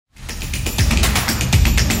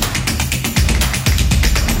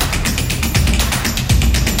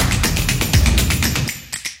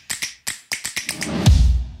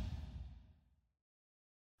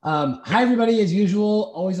Hi, everybody. As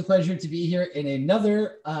usual, always a pleasure to be here in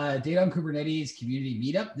another Data on Kubernetes community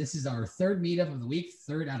meetup. This is our third meetup of the week,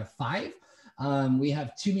 third out of five. We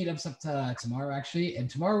have two meetups up to tomorrow, actually. And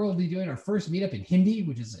tomorrow we'll be doing our first meetup in Hindi,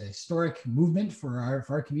 which is a historic movement for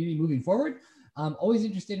our community moving forward. Always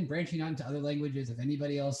interested in branching out into other languages. If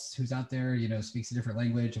anybody else who's out there, speaks a different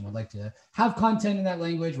language and would like to have content in that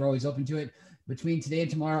language, we're always open to it. Between today and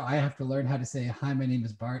tomorrow, I have to learn how to say, hi, my name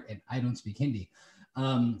is Bart, and I don't speak Hindi.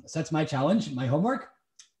 So that's my challenge, my homework.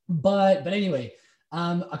 But anyway,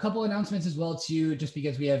 a couple announcements as well too, just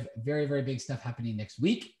because we have very, very big stuff happening next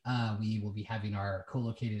week. We will be having our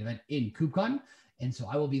co-located event in KubeCon. And so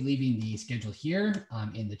I will be leaving the schedule here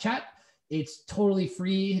in the chat. It's totally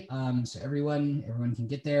free. So everyone can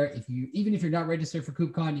get there. Even if you're not registered for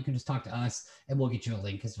KubeCon, you can just talk to us and we'll get you a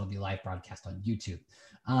link because it'll be live broadcast on YouTube.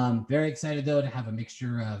 Very excited though to have a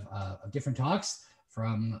mixture of different talks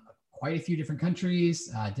from quite a few different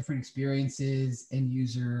countries, different experiences, end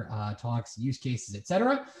user talks, use cases,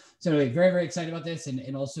 etc. So anyway, very, very excited about this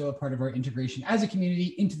and also a part of our integration as a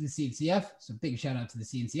community into the CNCF. So big shout out to the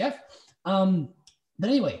CNCF. But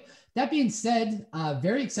anyway, that being said,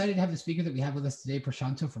 very excited to have the speaker that we have with us today,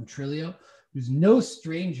 Prashanto from Trilio, who's no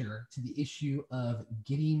stranger to the issue of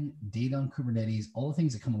getting data on Kubernetes, all the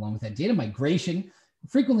things that come along with that. Data migration,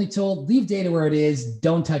 frequently told, leave data where it is,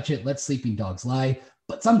 don't touch it, let sleeping dogs lie.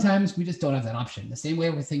 But sometimes we just don't have that option. The same way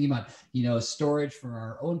we're thinking about, storage for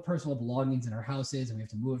our own personal belongings in our houses, and we have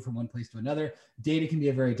to move it from one place to another. Data can be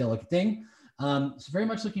a very delicate thing. So very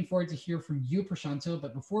much looking forward to hear from you, Prashanto.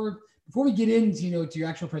 But before we get into, to your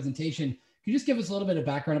actual presentation, could you just give us a little bit of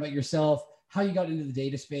background about yourself, how you got into the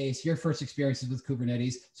data space, your first experiences with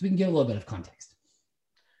Kubernetes, so we can get a little bit of context.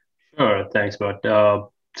 Sure, thanks, Bud.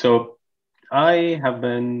 So I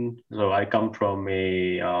come from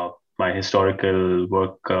my historical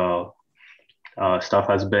work stuff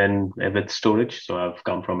has been with storage. So I've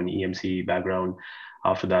come from an EMC background.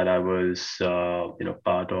 After that, I was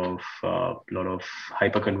part of a lot of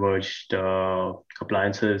hyper-converged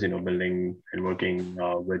appliances, building and working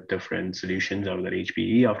with different solutions. I was at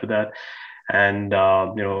HPE after that. And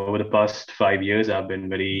over the past 5 years, I've been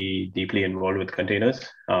very deeply involved with containers.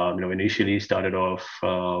 Initially started off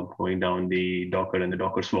going down the Docker and the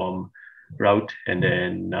Docker Swarm route, and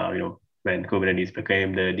then when Kubernetes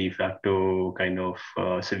became the de facto kind of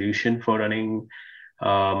solution for running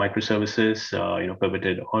microservices,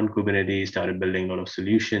 pivoted on Kubernetes, started building a lot of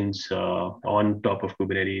solutions on top of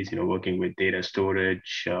Kubernetes, working with data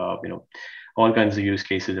storage, all kinds of use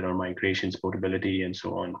cases around migrations, portability, and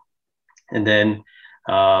so on. And then,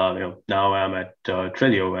 now I'm at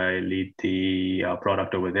Trilio, where I lead the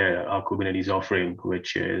product over there, our Kubernetes offering,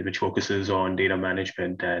 which focuses on data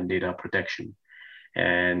management and data protection.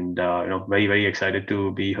 And very, very excited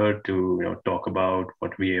to be here to talk about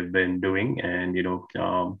what we have been doing and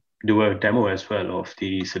do a demo as well of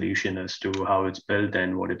the solution as to how it's built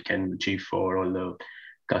and what it can achieve for all the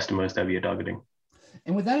customers that we are targeting.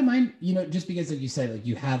 And with that in mind, just because, like you said, like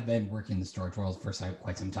you have been working in the storage world for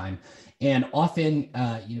quite some time, and often,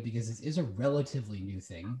 because this is a relatively new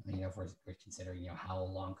thing, if we're considering, how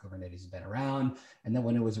long Kubernetes has been around, and then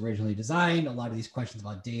when it was originally designed, a lot of these questions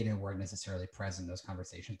about data weren't necessarily present in those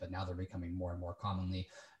conversations, but now they're becoming more and more commonly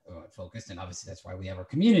focused, and obviously that's why we have our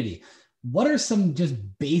community. What are some just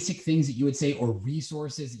basic things that you would say, or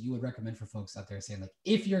resources that you would recommend for folks out there saying, like,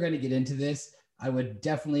 if you're going to get into this, I would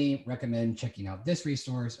definitely recommend checking out this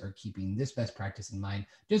resource or keeping this best practice in mind.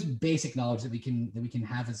 Just basic knowledge that we can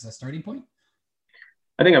have as a starting point.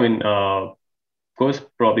 I think, of course,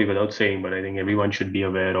 probably without saying, but I think everyone should be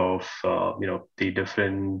aware of, the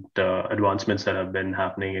different advancements that have been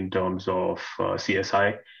happening in terms of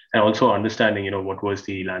CSI, and also understanding, what was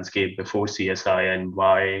the landscape before CSI and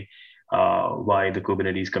why the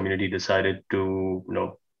Kubernetes community decided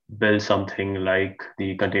to, build something like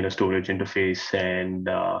the container storage interface and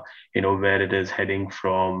where it is heading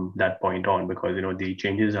from that point on, because the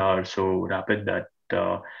changes are so rapid that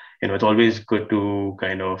it's always good to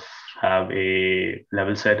kind of have a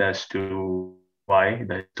level set as to why,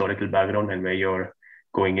 the historical background, and where you're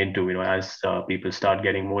going into, as people start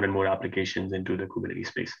getting more and more applications into the Kubernetes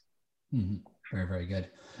space. Mm-hmm. Very, very good.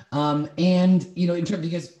 And, in terms,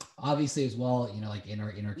 because obviously as well, like in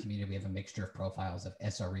our community, we have a mixture of profiles of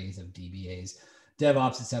SREs, of DBAs,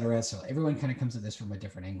 DevOps, et cetera. So everyone kind of comes at this from a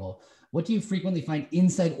different angle. What do you frequently find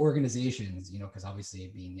inside organizations, because obviously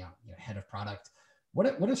being head of product, what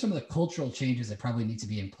are some of the cultural changes that probably need to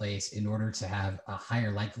be in place in order to have a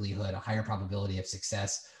higher likelihood, a higher probability of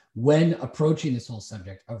success when approaching this whole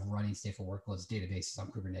subject of running stateful workloads, databases on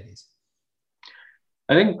Kubernetes?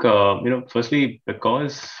 I think, firstly,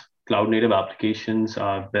 because cloud native applications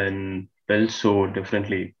have been built so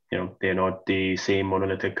differently. They're not the same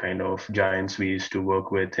monolithic kind of giants we used to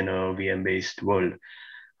work with in a VM based world.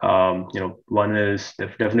 One is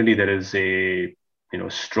definitely there is a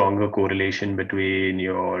stronger correlation between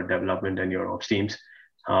your development and your ops teams.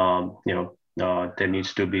 There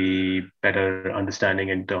needs to be better understanding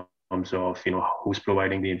in terms of who's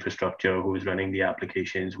providing the infrastructure, who's running the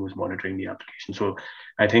applications, who's monitoring the application. So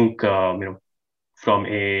I think from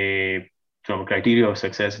a criteria of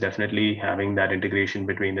success, definitely having that integration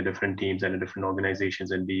between the different teams and the different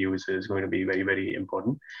organizations and BUs is going to be very, very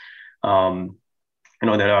important.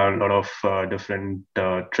 There are a lot of different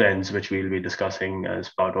trends which we'll be discussing as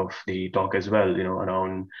part of the talk as well,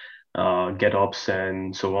 around GitOps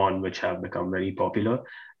and so on, which have become very popular.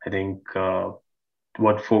 I think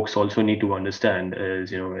what folks also need to understand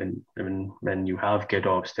is, when you have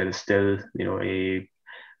GitOps, there is still,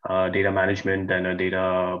 a data management and a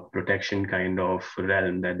data protection kind of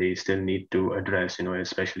realm that they still need to address,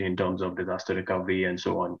 especially in terms of disaster recovery and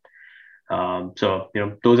so on. So,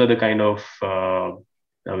 those are the kind of,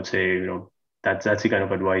 I would say, that's the kind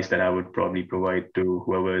of advice that I would probably provide to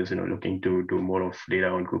whoever is, looking to do more of data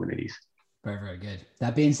on Kubernetes. Very, very good.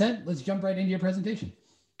 That being said, let's jump right into your presentation.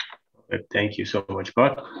 Thank you so much,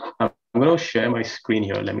 Bart. I'm going to share my screen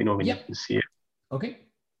here. Let me know when you can see it. Okay,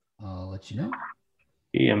 I'll let you know.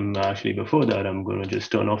 I'm actually, before that, I'm going to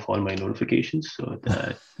just turn off all my notifications so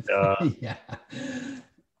that yeah.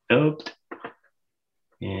 And...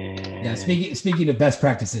 Yeah, speaking of best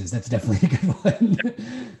practices, that's definitely a good one.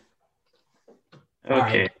 Okay. All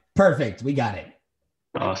right, perfect. We got it.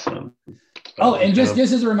 Awesome. Oh, and just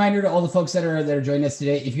as a reminder to all the folks that are joining us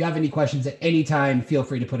today, if you have any questions at any time, feel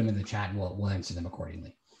free to put them in the chat and we'll answer them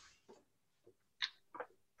accordingly.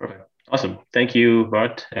 Perfect. Awesome. Thank you,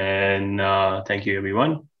 Bart, and thank you,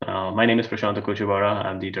 everyone. My name is Prashant Kochivara.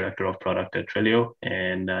 I'm the Director of Product at Trellio,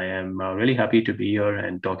 and I am really happy to be here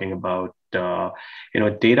and talking about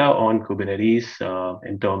data on Kubernetes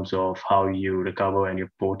in terms of how you recover and you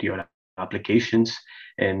port your applications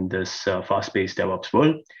in this fast-paced DevOps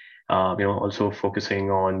world. Also focusing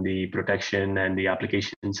on the protection and the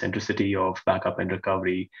application centricity of backup and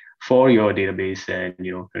recovery for your database and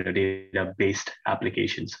data-based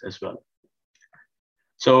applications as well.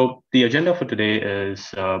 So the agenda for today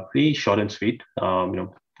is pretty short and sweet. An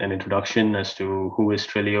introduction as to who is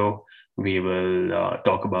Trellio. We will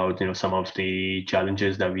talk about some of the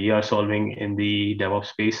challenges that we are solving in the DevOps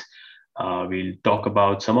space. We'll talk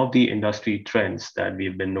about some of the industry trends that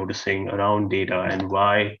we've been noticing around data and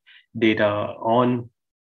why data on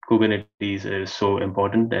Kubernetes is so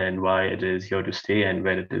important and why it is here to stay and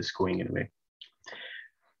where it is going anyway.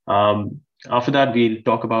 After that, we'll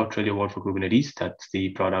talk about Trellio Vault for Kubernetes. That's the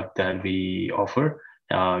product that we offer.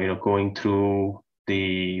 Going through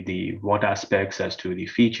the what aspects as to the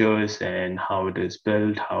features and how it is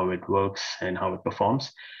built, how it works, and how it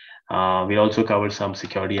performs. We'll also cover some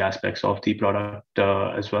security aspects of the product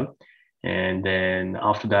as well. And then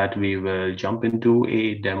after that, we will jump into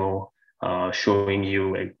a demo showing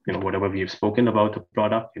you, whatever we have spoken about the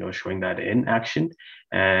product, showing that in action.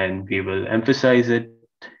 And we will emphasize it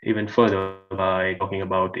even further by talking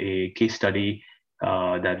about a case study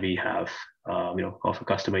that we have, of a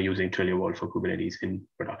customer using Trellio Vault for Kubernetes in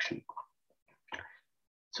production.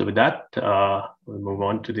 So with that, we'll move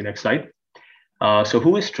on to the next slide. So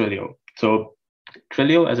who is Trellio? So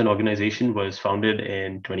Trellio as an organization was founded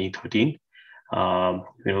in 2013.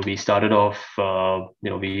 We started off,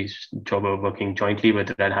 we were working jointly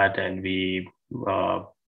with Red Hat, and we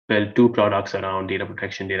built two products around data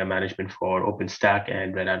protection, data management for OpenStack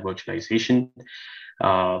and Red Hat virtualization.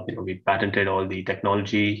 We patented all the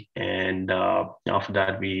technology, and after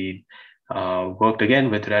that, we worked again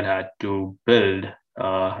with Red Hat to build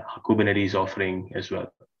a Kubernetes offering as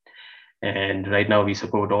well. And right now we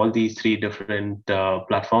support all these three different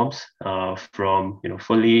platforms, from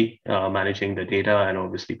fully managing the data and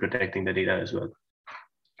obviously protecting the data as well.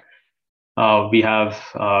 We have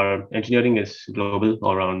our engineering is global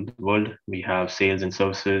all around the world. We have sales and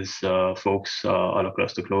services folks all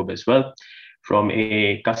across the globe as well. From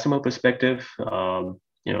a customer perspective,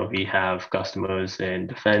 we have customers in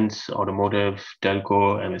defense, automotive,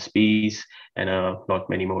 telco, MSPs, and a lot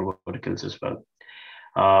many more verticals as well.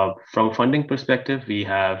 From a funding perspective, we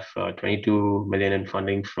have 22 million in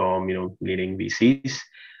funding from leading VCs,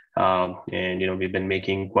 and we've been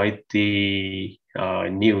making quite the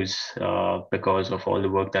news because of all the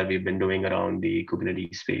work that we've been doing around the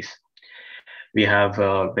Kubernetes space. We have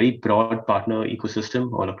a very broad partner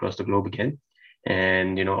ecosystem all across the globe again,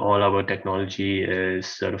 and all our technology is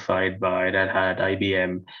certified by Red Hat,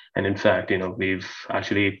 IBM, and in fact, we've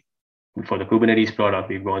actually for the Kubernetes product,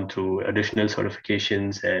 we've gone through additional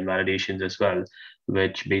certifications and validations as well,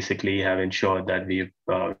 which basically have ensured that we've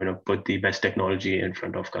put the best technology in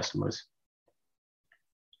front of customers.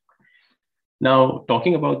 Now,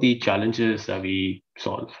 talking about the challenges that we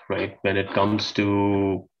solve, right, when it comes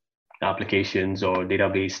to applications or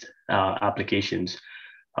database applications.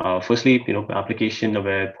 Firstly,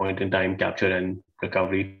 application-aware point-in-time capture and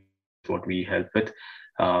recovery is what we help with.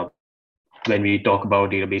 When we talk about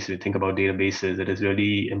databases, we think about databases, it is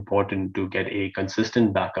really important to get a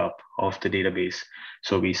consistent backup of the database.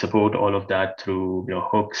 So we support all of that through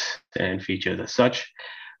hooks and features as such.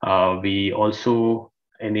 We also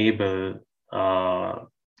enable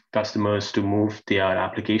customers to move their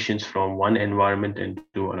applications from one environment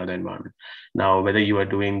into another environment. Now, whether you are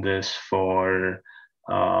doing this for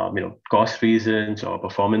cost reasons or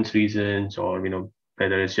performance reasons, or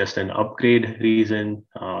whether it's just an upgrade reason,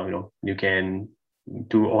 you can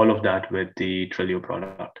do all of that with the Trellio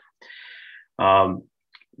product.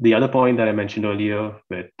 The other point that I mentioned earlier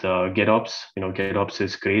with GitOps, GitOps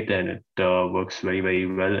is great and it works very, very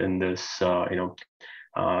well in this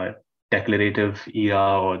declarative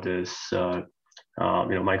era or this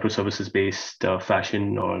microservices based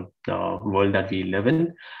fashion or world that we live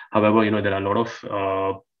in. However, there are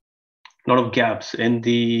a lot of gaps in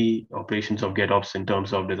the operations of GitOps in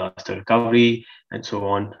terms of disaster recovery and so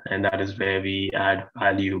on, and that is where we add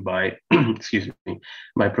value by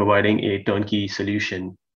by providing a turnkey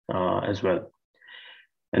solution as well.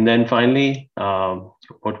 And then finally,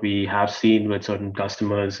 what we have seen with certain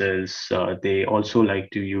customers is they also like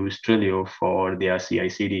to use Trellio for their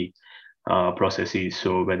CI/CD processes.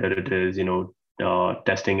 So whether it is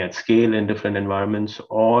testing at scale in different environments,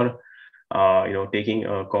 or taking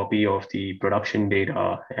a copy of the production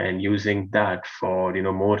data and using that for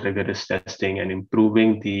more rigorous testing and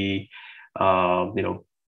improving the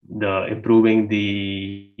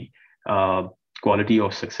quality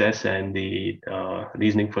of success and the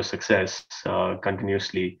reasoning for success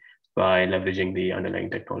continuously by leveraging the underlying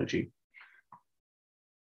technology.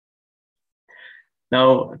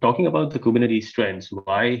 Now, talking about the Kubernetes strengths,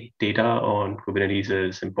 why data on Kubernetes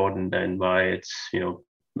is important and why it's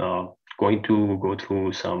going to go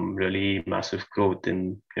through some really massive growth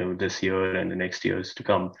in this year and the next years to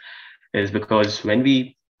come, is because when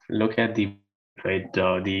we look at the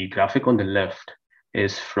graphic on the left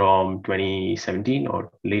is from 2017 or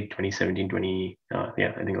late 2017, I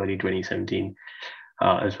think early 2017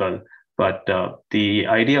 as well. But the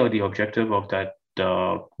idea or the objective of that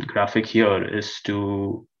graphic here is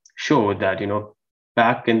to show that,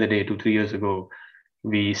 back in the day, 2-3 years ago,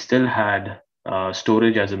 we still had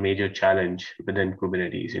storage as a major challenge within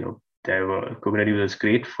Kubernetes. Kubernetes was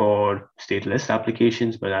great for stateless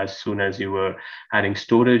applications, but as soon as you were adding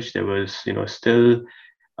storage, there was, still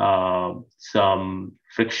some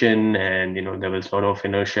friction, and there was a lot of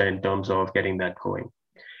inertia in terms of getting that going.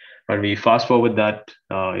 But we fast forward that,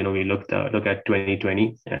 we look at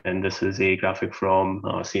 2020, and this is a graphic from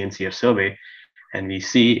CNCF survey, and we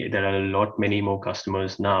see there are many more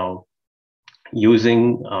customers now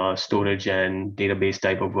using storage and database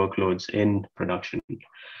type of workloads in production.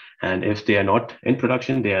 And if they are not in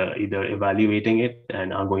production, they are either evaluating it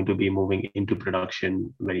and are going to be moving into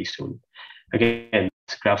production very soon. Again,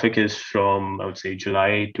 this graphic is from, I would say,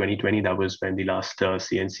 July 2020. That was when the last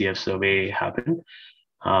CNCF survey happened.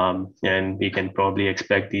 And we can probably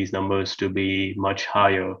expect these numbers to be much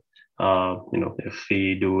higher, if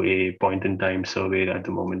we do a point-in-time survey at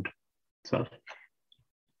the moment. So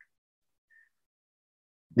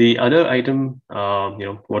the other item,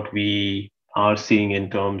 what we are seeing in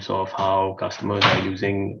terms of how customers are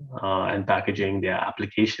using and packaging their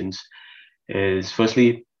applications is,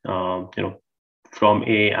 firstly, from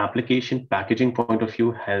a application packaging point of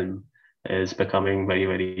view, Helm is becoming very,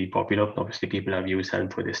 very popular. Obviously, people have used Helm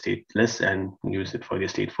for their stateless and use it for their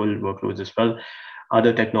stateful workloads as well.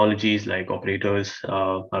 Other technologies like operators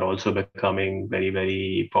are also becoming very,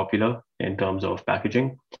 very popular in terms of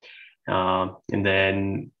packaging. And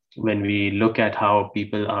then when we look at how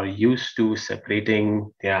people are used to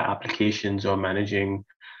separating their applications or managing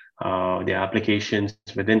their applications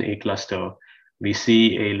within a cluster, we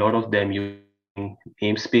see a lot of them using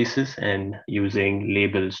namespaces and using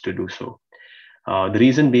labels to do so. The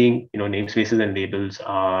reason being, namespaces and labels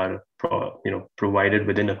are provided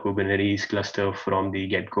within a Kubernetes cluster from the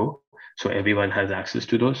get-go, so everyone has access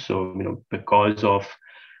to those. So because of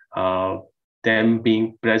them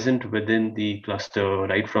being present within the cluster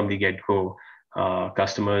right from the get-go,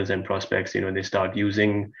 customers and prospects, they start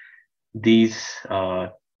using these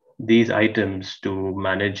these items to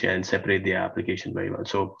manage and separate the application very well.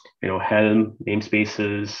 So, Helm,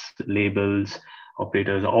 namespaces, labels,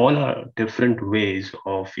 operators, all are different ways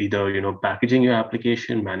of either, packaging your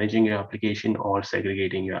application, managing your application, or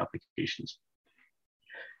segregating your applications.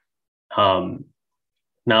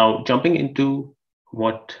 Now, jumping into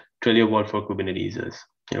what Twilio Vault for Kubernetes is.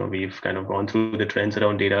 We've kind of gone through the trends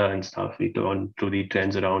around data and stuff. We've gone through the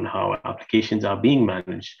trends around how applications are being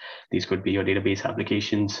managed. These could be your database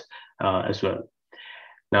applications as well.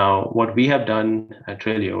 Now, what we have done at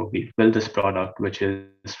Twilio, we've built this product which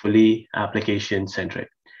is fully application centric.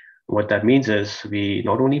 What that means is we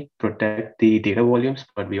not only protect the data volumes,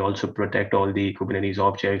 but we also protect all the Kubernetes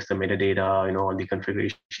objects, the metadata, all the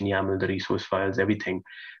configuration YAML, the resource files, everything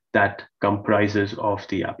that comprises of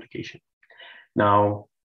the application. Now,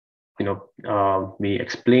 we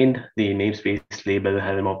explained the namespace, label,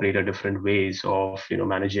 Helm, operator, different ways of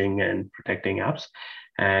managing and protecting apps,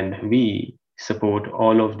 and we support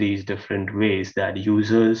all of these different ways that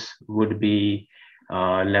users would be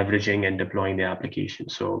leveraging and deploying the application.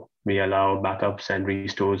 So we allow backups and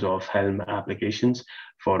restores of Helm applications.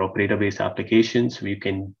 For operator-based applications, we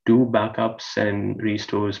can do backups and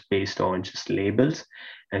restores based on just labels.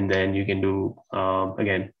 And then you can do,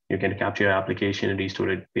 again, you can capture your application and restore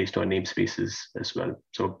it based on namespaces as well.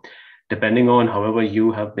 So depending on however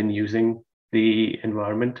you have been using the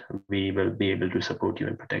environment, we will be able to support you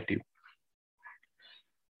and protect you.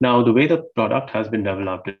 Now, the way the product has been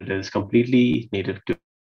developed, it is completely native to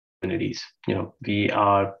Kubernetes. We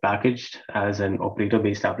are packaged as an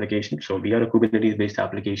operator-based application. So we are a Kubernetes-based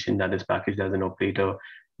application that is packaged as an operator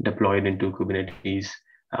deployed into Kubernetes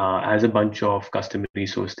as a bunch of custom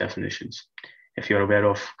resource definitions. If you're aware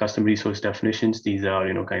of custom resource definitions, these are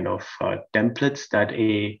kind of templates that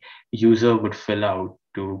a user would fill out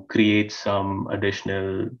to create some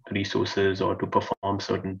additional resources or to perform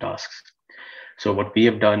certain tasks. So what we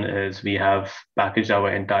have done is we have packaged our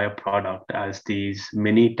entire product as these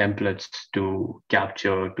mini templates to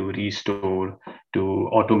capture, to restore, to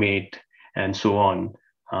automate, and so on,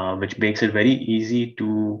 which makes it very easy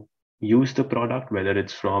to use the product, whether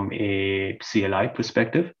it's from a CLI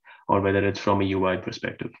perspective or whether it's from a UI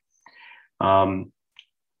perspective.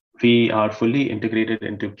 We are fully integrated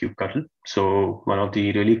into kubectl. So one of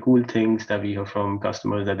the really cool things that we hear from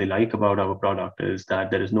customers that they like about our product is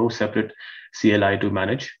that there is no separate CLI to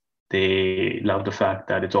manage. They love the fact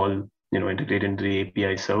that it's all integrated into the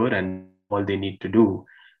API server, and all they need to do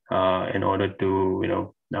in order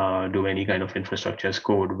to do any kind of infrastructure as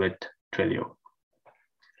code with Twilio.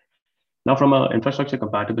 Now, from an infrastructure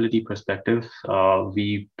compatibility perspective,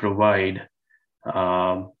 we provide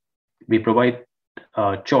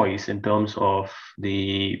choice in terms of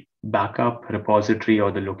the backup repository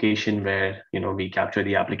or the location where we capture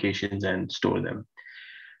the applications and store them.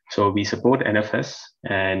 So we support NFS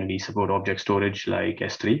and we support object storage like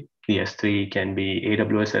S3. The S3 can be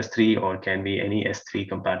AWS S3 or can be any S3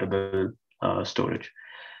 compatible storage.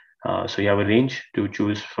 So you have a range to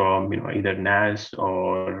choose from, either NAS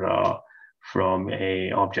or from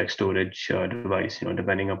a object storage device,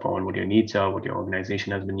 depending upon what your needs are, what your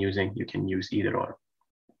organization has been using, you can use either or.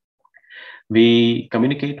 We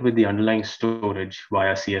communicate with the underlying storage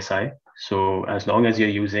via CSI. So as long as you're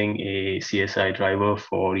using a CSI driver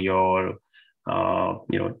for your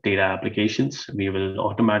data applications, we will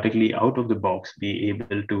automatically out of the box be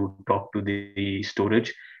able to talk to the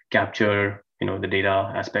storage, capture the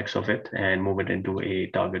data aspects of it, and move it into a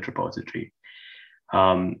target repository.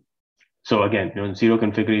 So again, zero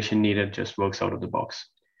configuration needed, just works out of the box.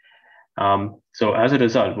 So as a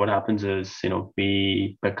result, what happens is,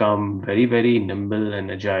 we become very, very nimble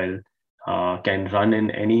and agile, can run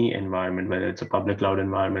in any environment, whether it's a public cloud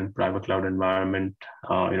environment, private cloud environment.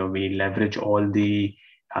 We leverage all the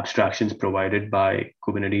abstractions provided by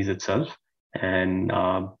Kubernetes itself. And,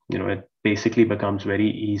 it basically becomes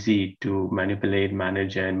very easy to manipulate,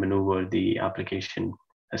 manage, and maneuver the application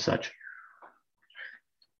as such.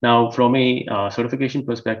 Now, from a certification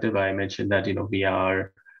perspective, I mentioned that we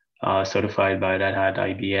are certified by Red Hat,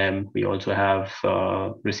 IBM. We also have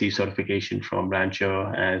received certification from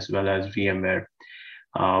Rancher as well as VMware.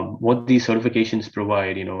 What these certifications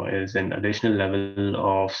provide, is an additional level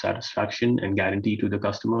of satisfaction and guarantee to the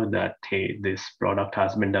customer that, hey, this product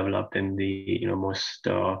has been developed in the most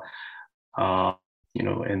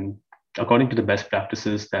and according to the best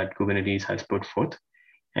practices that Kubernetes has put forth,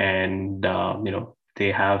 and they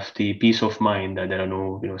have the peace of mind that there are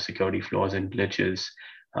no security flaws and glitches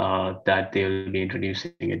that they will be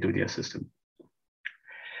introducing into their system.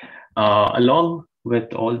 Along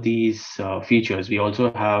with all these features, we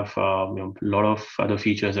also have a lot of other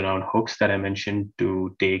features around hooks that I mentioned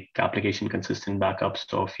to take application consistent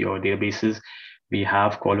backups of your databases. We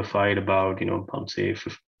have qualified about, I would say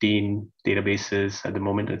 15 databases at the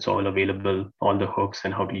moment. It's all available. All the hooks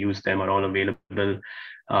and how to use them are all available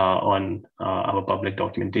on our public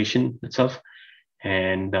documentation itself.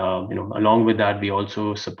 And along with that, we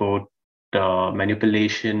also support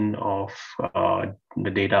manipulation of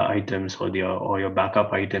the data items or your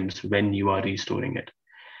backup items when you are restoring it.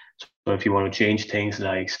 So if you want to change things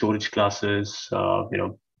like storage classes,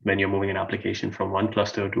 when you're moving an application from one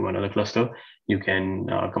cluster to another cluster, you can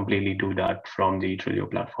completely do that from the Twilio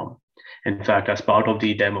platform. In fact, as part of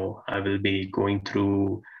the demo, I will be going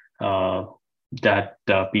through that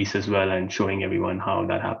piece as well and showing everyone how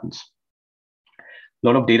that happens. A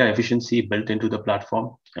lot of data efficiency built into the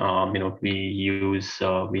platform. We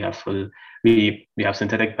have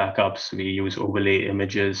synthetic backups. We use overlay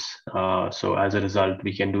images. So as a result,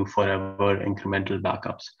 we can do forever incremental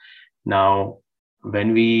backups. Now,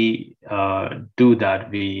 when we do that,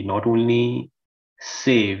 we not only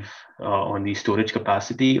save on the storage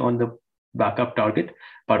capacity on the backup target,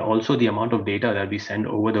 but also the amount of data that we send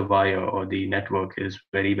over the wire or the network is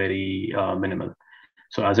very, very minimal.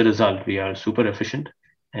 So as a result, we are super efficient,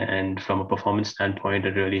 and from a performance standpoint,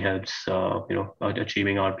 it really helps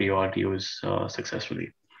achieving RPO RTOs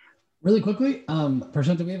successfully. Really quickly,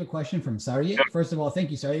 Prashant, we have a question from Sarya. First of all,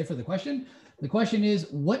 thank you, Sarya, for the question. The question is,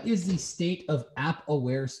 what is the state of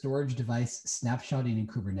app-aware storage device snapshotting in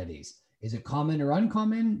Kubernetes? Is it common or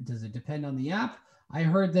uncommon? Does it depend on the app? I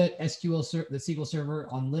heard that the SQL Server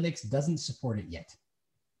on Linux doesn't support it yet.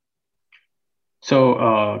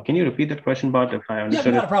 So can you repeat that question, Bart, if I understood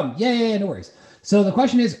it? Yeah, not a problem. Yeah, no worries. So the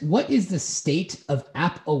question is, what is the state of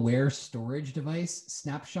app-aware storage device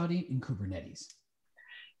snapshotting in Kubernetes?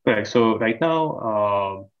 Correct. So right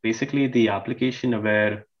now, basically the application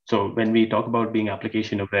aware. So when we talk about being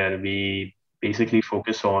application aware, we basically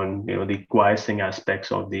focus on the quiescing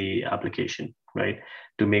aspects of the application, right?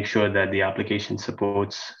 To make sure that the application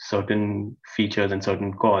supports certain features and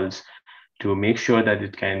certain calls to make sure that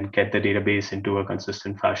it can get the database into a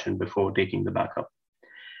consistent fashion before taking the backup.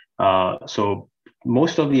 So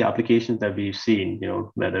most of the applications that we've seen,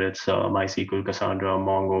 whether it's MySQL, Cassandra,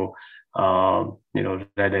 Mongo,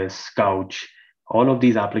 Redis, Couch, all of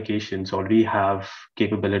these applications already have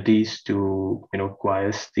capabilities to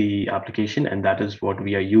quiesce the application, and that is what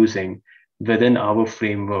we are using within our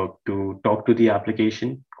framework to talk to the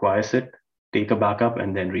application, quiesce it, take a backup,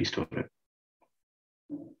 and then restore it.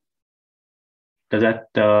 Does that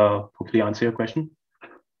hopefully answer your question?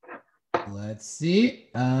 Let's see.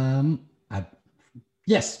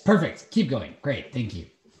 Yes, perfect. Keep going. Great. Thank you.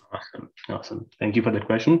 Awesome. Thank you for that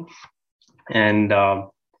question. And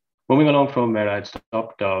moving along from where I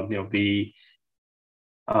stopped, we,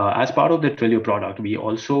 as part of the Twilio product, we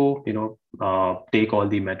also, take all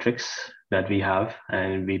the metrics that we have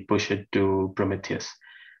and we push it to Prometheus.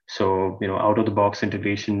 So, out of the box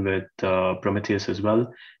integration with Prometheus as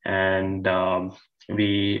well. And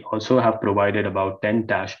we also have provided about 10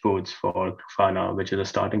 dashboards for Grafana, which is a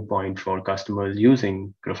starting point for customers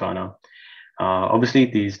using Grafana. Obviously,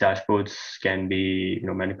 these dashboards can be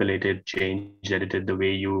manipulated, changed, edited the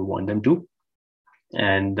way you want them to.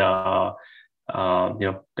 And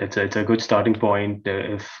it's a good starting point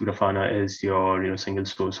if Grafana is your single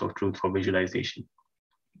source of truth for visualization.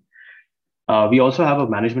 We also have a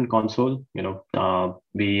management console.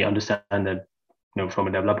 We understand that from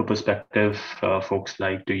a developer perspective, folks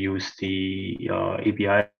like to use the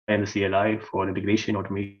API and the CLI for integration,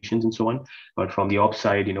 automations, and so on. But from the ops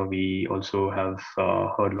side, we also have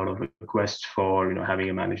heard a lot of requests for having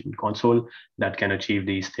a management console that can achieve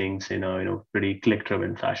these things in a pretty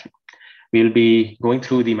click-driven fashion. We'll be going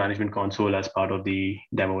through the management console as part of the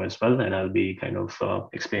demo as well, and I'll be kind of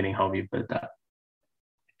explaining how we built that.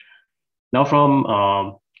 Now, from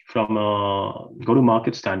a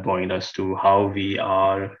go-to-market standpoint as to how we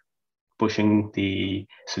are pushing the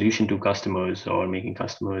solution to customers or making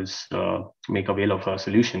customers make avail of our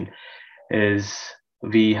solution, is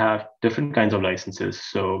we have different kinds of licenses.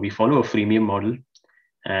 So we follow a freemium model,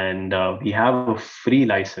 and we have a free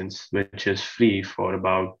license, which is free for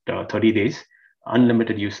about 30 days,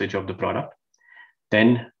 unlimited usage of the product.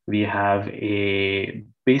 Then we have a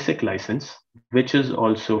basic license, which is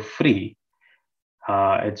also free.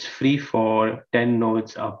 It's free for 10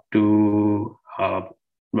 nodes up to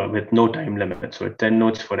with no time limit, so 10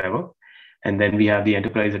 nodes forever. And then we have the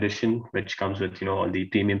enterprise edition, which comes with all the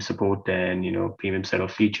premium support and premium set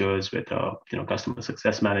of features with customer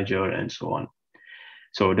success manager and so on.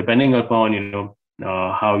 So depending upon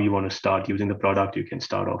how you want to start using the product. You can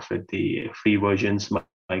start off with the free versions,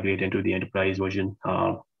 migrate into the enterprise version,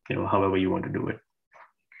 however you want to do it.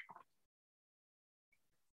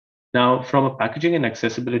 Now, from a packaging and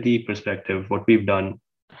accessibility perspective, what we've done,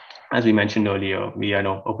 as we mentioned earlier, we are an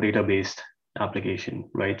operator-based application,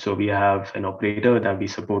 right? So we have an operator that we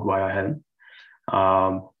support via Helm,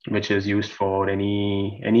 which is used for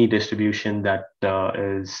any distribution that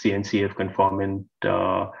is CNCF conformant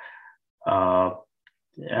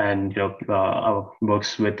and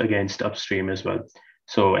works with against upstream as well.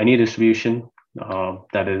 So any distribution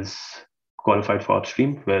that is qualified for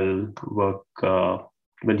upstream will work.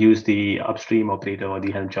 Will use the upstream operator or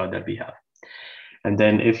the Helm chart that we have. And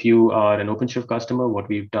then if you are an OpenShift customer, what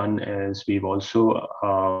we've done is we've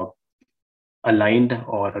also aligned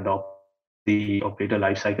or adopted the operator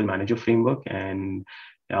lifecycle manager framework and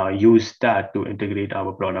use that to integrate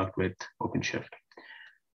our product with OpenShift.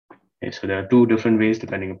 Okay, so there are two different ways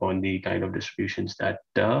depending upon the kind of distributions that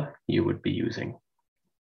you would be using.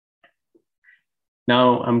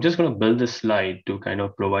 Now, I'm just going to build this slide to kind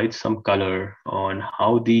of provide some color on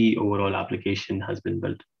how the overall application has been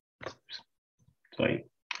built. Sorry.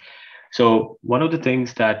 So one of the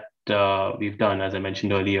things that we've done, as I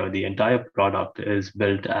mentioned earlier, the entire product is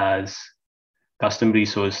built as custom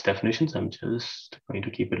resource definitions. I'm just going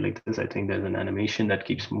to keep it like this. I think there's an animation that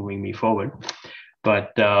keeps moving me forward.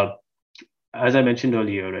 But as I mentioned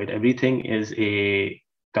earlier, right, everything is a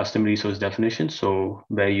custom resource definition. So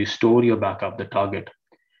where you store your backup, the target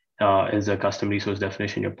is a custom resource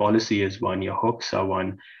definition. Your policy is one, your hooks are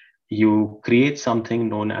one. You create something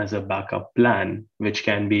known as a backup plan, which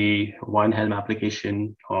can be one Helm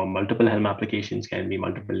application or multiple Helm applications, can be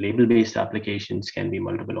multiple label-based applications, can be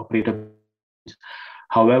multiple operator.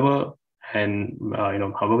 However,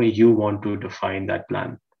 however you want to define that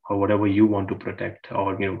plan or whatever you want to protect,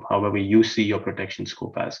 or however you see your protection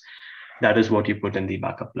scope as. That is what you put in the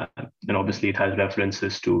backup plan. And obviously it has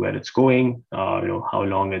references to where it's going, how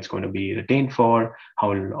long it's going to be retained for,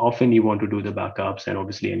 how often you want to do the backups, and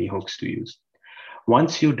obviously any hooks to use.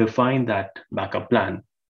 Once you define that backup plan,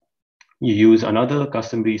 you use another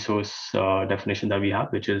custom resource definition that we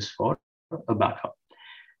have, which is for a backup.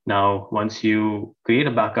 Now, once you create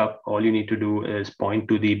a backup, all you need to do is point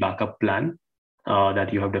to the backup plan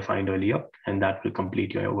that you have defined earlier, and that will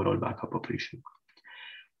complete your overall backup operation.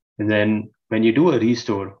 And then when you do a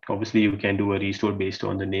restore, obviously you can do a restore based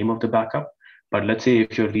on the name of the backup. But let's say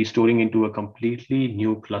if you're restoring into a completely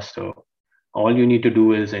new cluster, all you need to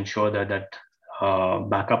do is ensure that that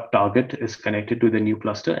backup target is connected to the new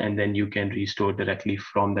cluster, and then you can restore directly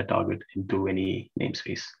from the target into any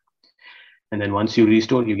namespace. And then once you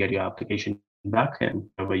restore, you get your application back and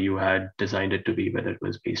whatever you had designed it to be, whether it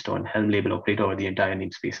was based on Helm label operator or the entire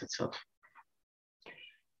namespace itself.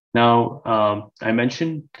 Now, I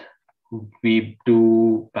mentioned we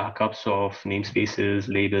do backups of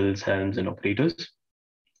namespaces, labels, Helms, and operators.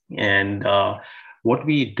 And what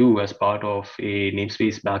we do as part of a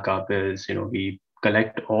namespace backup is, we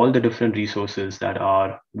collect all the different resources that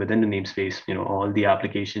are within the namespace, all the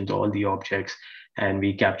applications, all the objects, and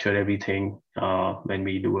we capture everything when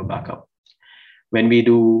we do a backup. When we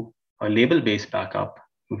do a label-based backup,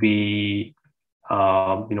 we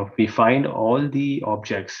find all the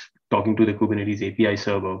objects talking to the Kubernetes API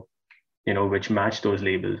server, which match those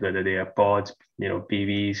labels, whether they are pods,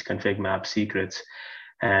 PVs, config maps, secrets.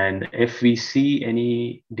 And if we see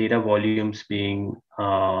any data volumes being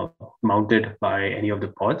mounted by any of the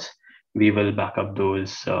pods, we will back up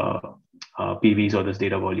those PVs or those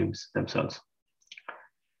data volumes themselves.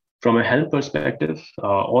 From a Helm perspective,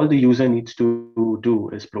 all the user needs to do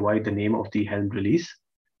is provide the name of the Helm release,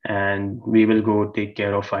 and we will go take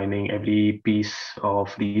care of finding every piece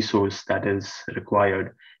of resource that is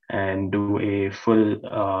required and do a full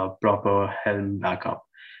proper Helm backup.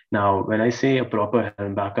 Now, when I say a proper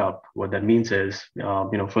Helm backup, what that means is,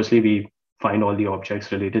 firstly, we find all the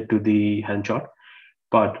objects related to the Helm chart,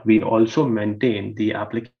 but we also maintain the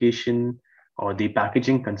application or the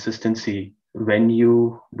packaging consistency when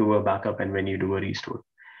you do a backup and when you do a restore.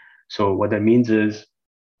 So what that means is,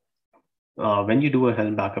 when you do a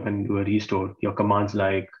Helm backup and do a restore, your commands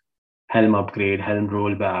like Helm upgrade, Helm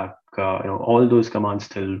rollback, all those commands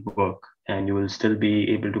still work, and you will still be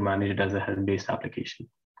able to manage it as a Helm-based application.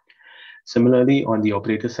 Similarly, on the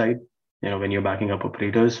operator side, when you're backing up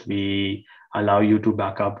operators, we allow you to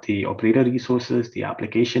back up the operator resources, the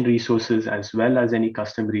application resources, as well as any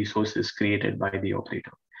custom resources created by the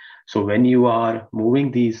operator. So when you are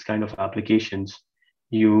moving these kind of applications,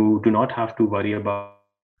 you do not have to worry about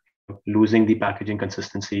losing the packaging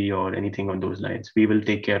consistency or anything on those lines. We will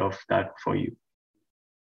take care of that for you.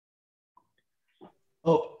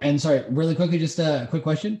 Oh, and sorry, really quickly, just a quick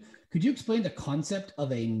question. Could you explain the concept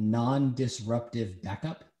of a non-disruptive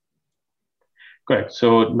backup? Correct.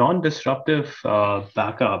 So non-disruptive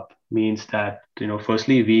backup means that,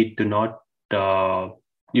 firstly, uh,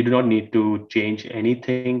 you do not need to change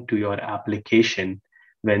anything to your application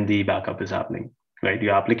when the backup is happening, right?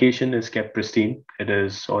 Your application is kept pristine. It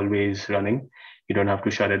is always running. You don't have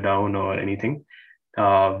to shut it down or anything.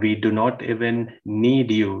 We do not even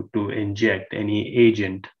need you to inject any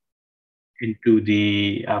agent into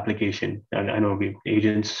the application. And I know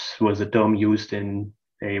agents was the term used in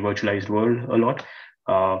a virtualized world a lot.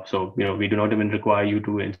 So we do not even require you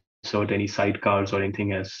to insert any sidecars or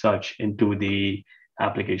anything as such into the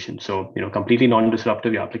application. So completely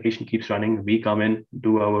non-disruptive. Your application keeps running. We come in,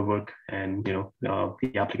 do our work, and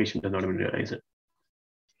the application does not even realize it.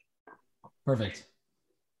 Perfect.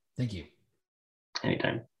 Thank you.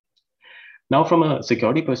 Anytime. Now, from a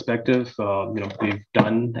security perspective, we've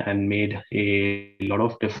done and made a lot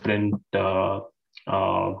of different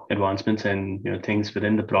advancements and things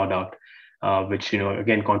within the product, which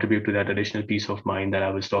again contribute to that additional peace of mind that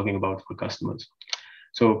I was talking about for customers.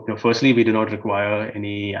 So, firstly, we do not require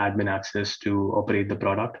any admin access to operate the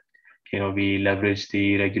product. We leverage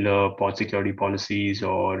the regular pod security policies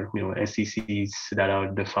or SCCs that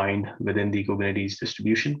are defined within the Kubernetes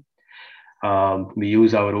distribution. We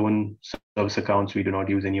use our own service accounts. We do not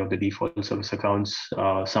use any of the default service accounts.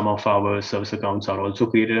 Some of our service accounts are also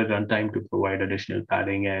created at runtime to provide additional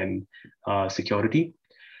padding and security.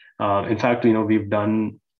 In fact, we've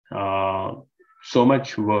done so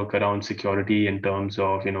much work around security in terms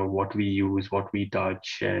of what we use, what we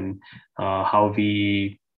touch, and how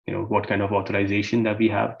we what kind of authorization that we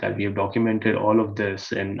have. That we have documented all of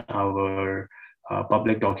this in our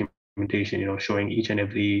public documentation. Showing each and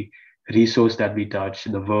every resource that we touch,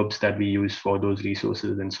 the verbs that we use for those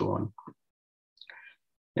resources, and so on.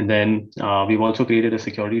 And then we've also created a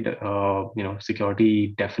security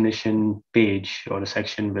definition page or a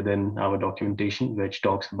section within our documentation, which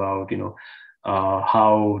talks about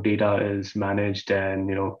how data is managed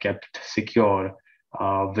and kept secure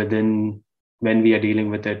within when we are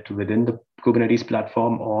dealing with it within the Kubernetes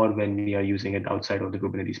platform or when we are using it outside of the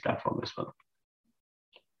Kubernetes platform as well.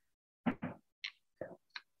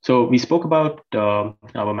 So we spoke about our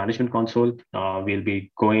management console. We'll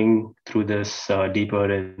be going through this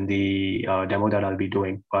deeper in the demo that I'll be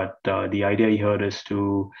doing. But the idea here is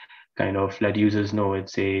to kind of let users know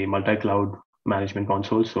it's a multi-cloud management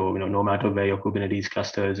console. So no matter where your Kubernetes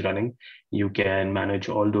cluster is running, you can manage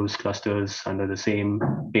all those clusters under the same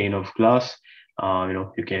pane of glass.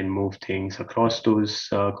 You can move things across those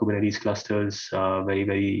Kubernetes clusters very,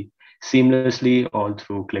 very seamlessly, all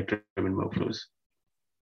through click-driven workflows.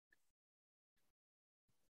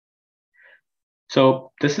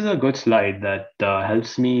 So this is a good slide that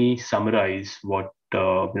helps me summarize what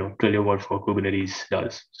Twilio Vault for Kubernetes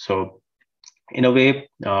does. So in a way,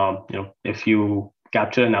 if you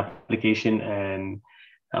capture an application and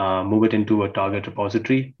move it into a target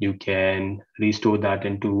repository, you can restore that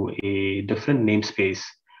into a different namespace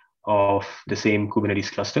of the same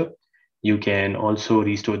Kubernetes cluster. You can also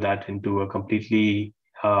restore that into a completely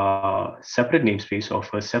separate namespace of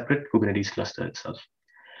a separate Kubernetes cluster itself.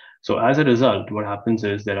 So as a result, what happens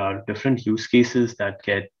is there are different use cases that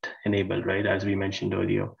get enabled, right? As we mentioned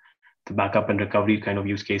earlier, the backup and recovery kind of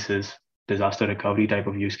use cases, disaster recovery type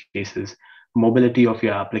of use cases, mobility of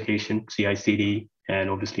your application, CI/CD, and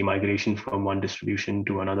obviously migration from one distribution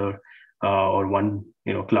to another, or one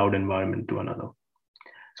cloud environment to another.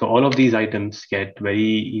 So all of these items get very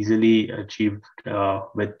easily achieved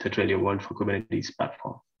with the Twilio Vault for Kubernetes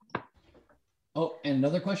platform. Oh, and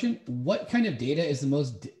another question. What kind of data is the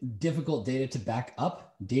most difficult data to back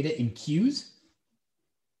up? Data in queues?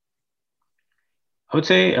 I would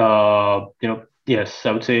say, yes,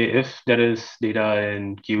 I would say if there is data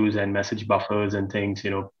in queues and message buffers and things,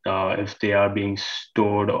 if they are being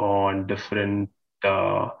stored on different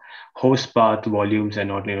host path volumes and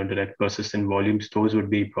not, direct persistent volumes, those would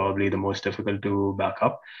be probably the most difficult to back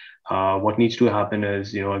up. What needs to happen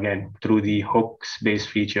is, again, through the hooks-based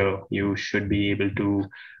feature, you should be able to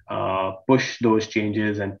push those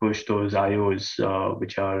changes and push those IOs,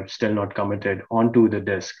 which are still not committed, onto the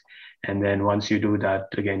disk. And then once you do that,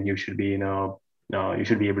 again, you should be you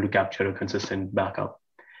should be able to capture a consistent backup.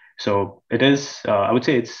 So it is, I would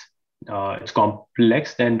say it's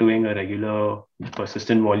complex than doing a regular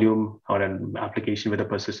persistent volume or an application with a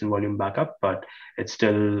persistent volume backup, but it's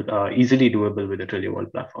still easily doable with the Twilio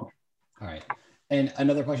Vault platform. All right. And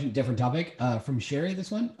another question, different topic from Sherry,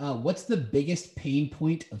 this one. What's the biggest pain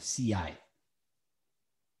point of CI?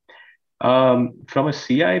 From a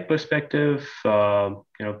CI perspective,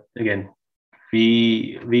 again,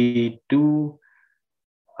 we do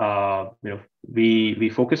we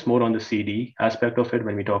focus more on the CD aspect of it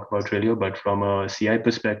when we talk about Twilio, but from a CI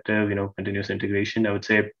perspective, continuous integration, I would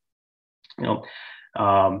say, you know,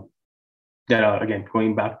 um, there are, again,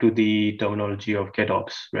 going back to the terminology of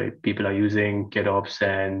GitOps, right? People are using GitOps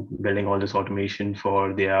and building all this automation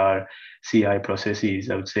for their CI processes.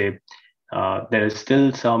 I would say there is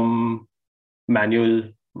still some manual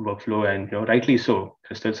workflow, and rightly so.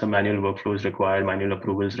 There's still some manual workflows required, manual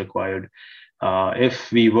approvals required.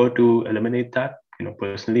 If we were to eliminate that,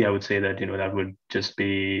 personally, I would say that that would just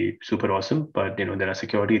be super awesome. But there are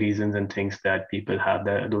security reasons and things that people have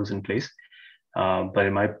those in place. But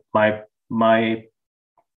in my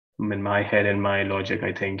in my head and my logic,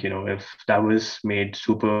 I think if that was made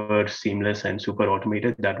super seamless and super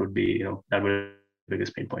automated, that would be that would be the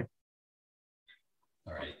biggest pain point.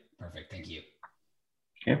 All right, perfect. Thank you.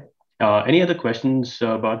 Okay. Any other questions,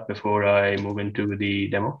 Bart, before I move into the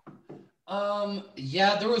demo?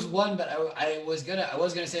 Yeah, there was one, but I was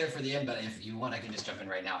gonna save it for the end, but if you want, I can just jump in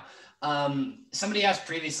right now. Somebody asked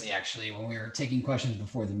previously, actually, when we were taking questions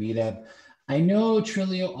before the meetup. I know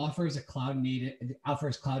Twilio offers cloud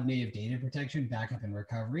native data protection, backup, and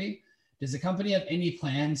recovery. Does the company have any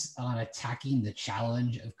plans on attacking the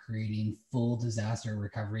challenge of creating full disaster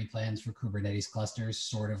recovery plans for Kubernetes clusters,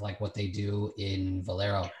 sort of like what they do in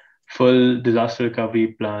Velero? Full disaster recovery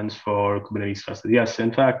plans for Kubernetes clusters. Yes,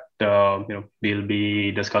 in fact, we'll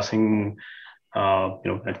be discussing,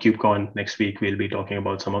 at KubeCon next week, we'll be talking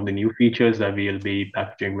about some of the new features that we'll be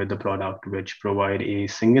packaging with the product, which provide a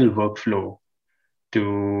single workflow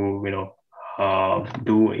to,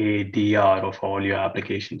 do a DR of all your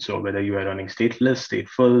applications. So whether you are running stateless,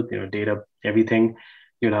 stateful, data, everything,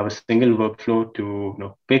 you'll have a single workflow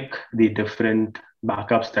to, pick the different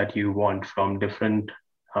backups that you want from different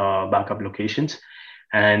backup locations,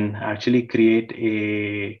 and actually create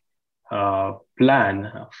a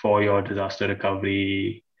plan for your disaster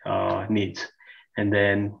recovery needs. And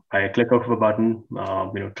then by a click of a button,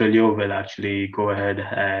 Twilio will actually go ahead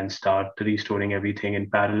and start restoring everything in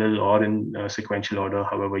parallel or in sequential order,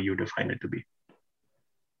 however you define it to be.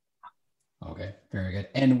 Okay, very good.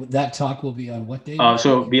 And that talk will be on what day?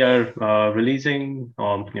 So we are releasing,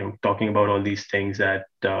 talking about all these things at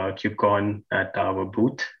KubeCon at our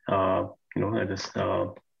booth, at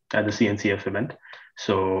the CNCF event.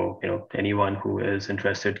 So, anyone who is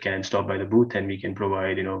interested can stop by the booth, and we can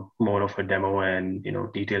provide, more of a demo and,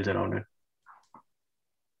 details around it.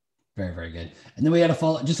 Very, very good. And then we had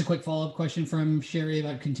just a quick follow-up question from Sherry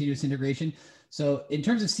about continuous integration. So in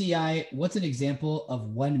terms of CI, what's an example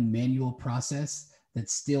of one manual process that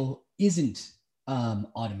still isn't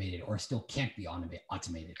automated or still can't be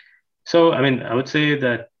automated? So, I would say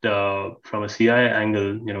that from a CI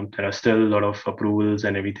angle, there are still a lot of approvals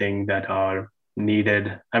and everything that are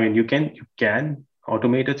needed. You can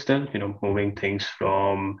automate it still, moving things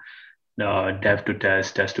from dev to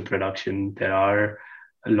test to production. There are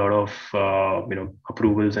a lot of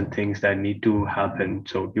approvals and things that need to happen.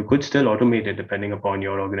 So you could still automate it depending upon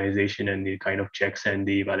your organization and the kind of checks and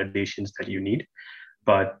the validations that you need.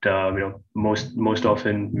 But most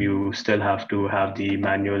often you still have to have the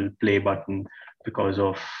manual play button because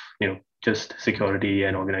of just security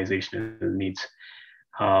and organizational needs.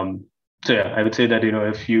 So yeah, I would say that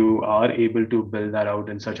if you are able to build that out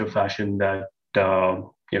in such a fashion that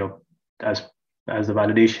as the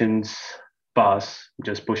validations pass,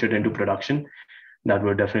 just push it into production, that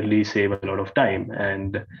would definitely save a lot of time,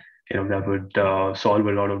 and that would solve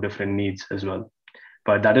a lot of different needs as well.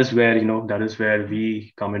 But that is where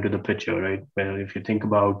we come into the picture, right? Well, if you think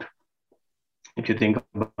about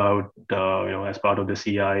as part of the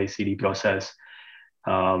CI/CD process,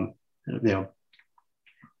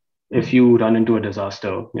 if you run into a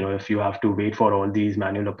disaster, if you have to wait for all these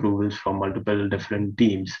manual approvals from multiple different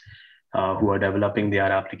teams who are developing their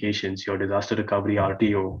applications, your disaster recovery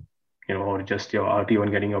RTO, or just your RTO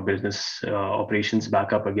and getting your business operations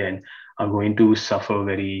back up again, are going to suffer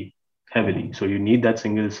very heavily. So you need that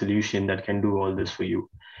single solution that can do all this for you.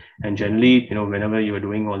 And generally, whenever you are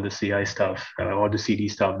doing all the CI stuff or the CD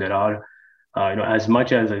stuff, there are as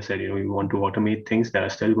much as I said, you want to automate things, there are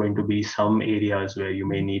still going to be some areas where you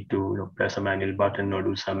may need to press a manual button or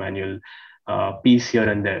do some manual piece here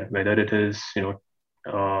and there, whether it is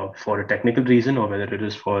for a technical reason or whether it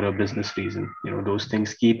is for a business reason. Those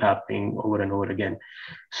things keep happening over and over again.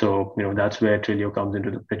 So that's where Twilio comes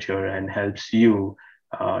into the picture and helps you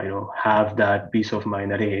have that peace of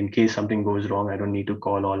mind that, hey, in case something goes wrong, I don't need to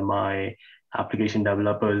call all my application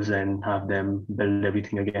developers and have them build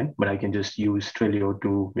everything again, but I can just use Twilio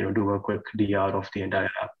to do a quick DR of the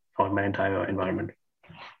entire app or my entire environment.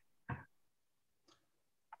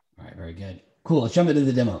 All right, very good. Cool. Let's jump into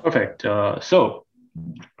the demo. Perfect. So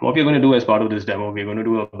what we're going to do as part of this demo, we're going to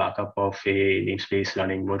do a backup of a namespace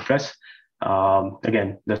running WordPress.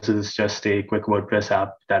 Again, this is just a quick WordPress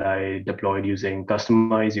app that I deployed using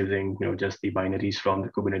Kustomize, using just the binaries from the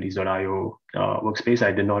Kubernetes.io workspace.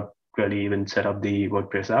 I did not really even set up the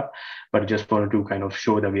WordPress app, but just wanted to kind of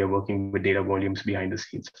show that we are working with data volumes behind the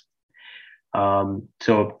scenes.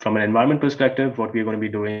 So from an environment perspective, what we're going to be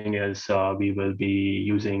doing is we will be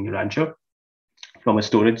using Rancher. From a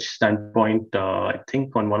storage standpoint, I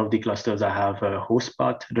think on one of the clusters, I have a host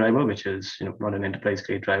path driver, which is not an enterprise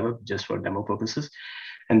grade driver, just for demo purposes.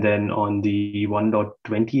 And then on the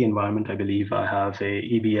 1.20 environment, I believe I have a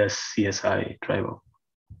EBS CSI driver.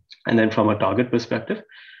 And then from a target perspective,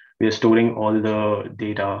 we are storing all the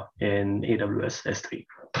data in AWS S3.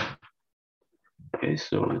 Okay,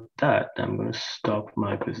 so with that, I'm going to stop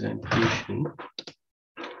my presentation.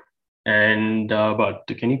 And but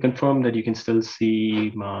can you confirm that you can still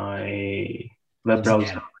see my web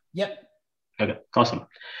browser? Yep. Okay, awesome.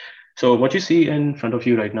 So what you see in front of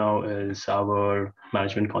you right now is our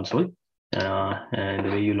management console. And the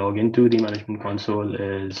way you log into the management console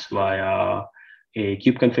is via a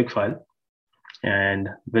kubeconfig file. And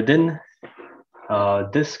within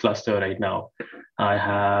this cluster right now, I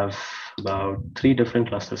have about 3 different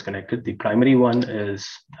clusters connected. The primary one is,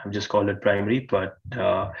 I've just called it primary, but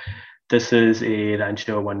this is a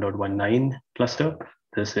Rancher 1.19 cluster.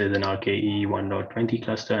 This is an RKE 1.20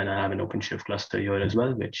 cluster, and I have an OpenShift cluster here as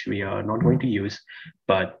well, which we are not going to use,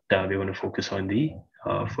 but we're going to focus on the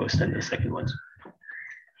first and the second ones.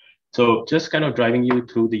 So just kind of driving you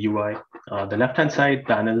through the UI. The left-hand side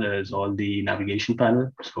panel is all the navigation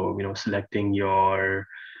panel. So, selecting your,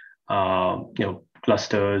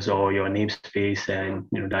 clusters or your namespace and,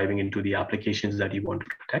 diving into the applications that you want to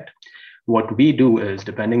protect. What we do is,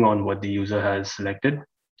 depending on what the user has selected.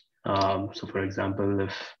 So for example,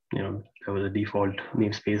 if, there was a default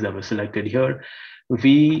namespace that was selected here,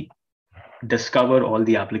 we discover all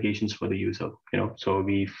the applications for the user, so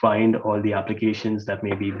we find all the applications that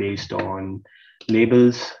may be based on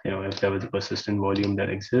labels. If there was a persistent volume that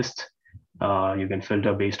exists, you can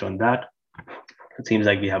filter based on that. It seems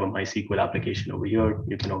like we have a MySQL application over here.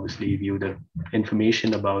 You can obviously view the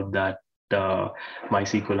information about that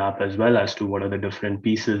MySQL app, as well as to what are the different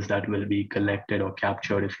pieces that will be collected or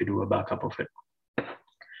captured if you do a backup of it.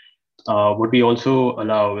 What we also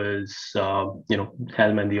allow is, Helm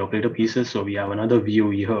and the operator pieces. So we have another view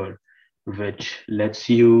here, which lets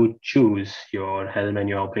you choose your Helm and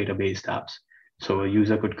your operator based apps. So a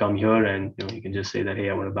user could come here and you can just say that, hey,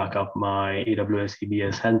 I want to back up my AWS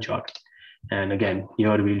EBS Helm chart. And again,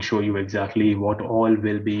 here we'll show you exactly what all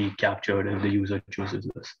will be captured if the user chooses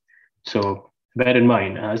this. So bear in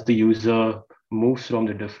mind, as the user moves from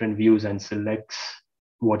the different views and selects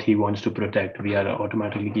what he wants to protect, we are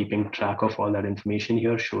automatically keeping track of all that information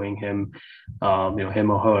here, showing him, him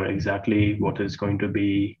or her exactly what is going to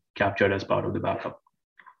be captured as part of the backup.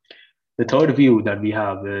 The third view that we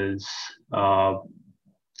have is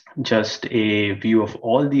just a view of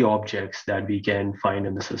all the objects that we can find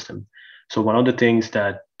in the system. So one of the things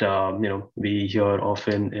that we hear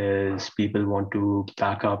often is people want to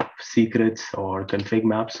back up secrets or config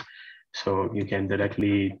maps. So you can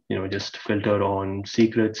directly just filter on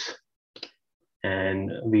secrets, and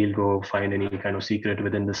we'll go find any kind of secret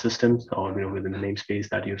within the system or within the namespace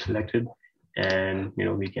that you've selected, and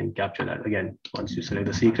we can capture that. Again, once you select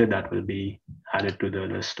the secret, that will be added to the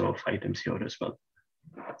list of items here as well.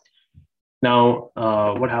 Now,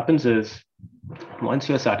 what happens is, once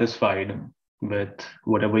you're satisfied with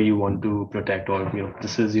whatever you want to protect, or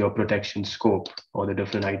this is your protection scope or the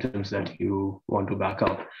different items that you want to back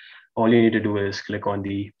up, all you need to do is click on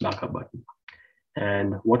the backup button.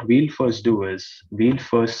 And what we'll first do is we'll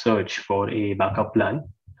first search for a backup plan.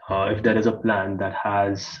 If there is a plan that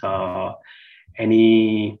has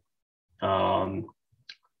any of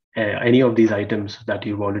these items that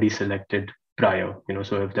you've already selected prior,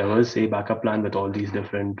 so if there was a backup plan with all these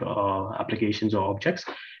different applications or objects,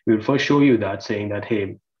 we will first show you that, saying that,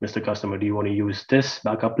 hey, Mr. Customer, do you want to use this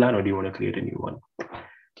backup plan or do you want to create a new one?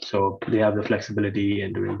 So they have the flexibility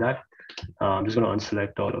in doing that. I'm just going to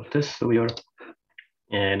unselect all of this over here,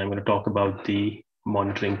 and I'm going to talk about the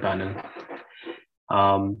monitoring panel.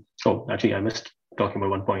 Oh, actually, I missed talking about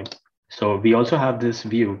one point. So we also have this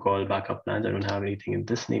view called backup plans. I don't have anything in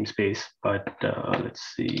this namespace, but let's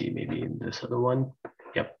see, maybe in this other one.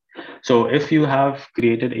 Yep. So if you have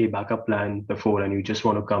created a backup plan before and you just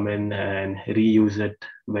want to come in and reuse it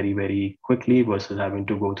very, very quickly versus having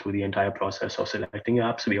to go through the entire process of selecting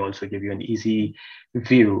apps, we also give you an easy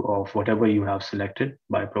view of whatever you have selected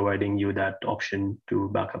by providing you that option to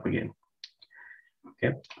backup again.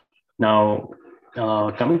 Okay. Now,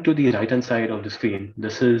 coming to the right-hand side of the screen,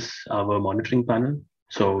 this is our monitoring panel.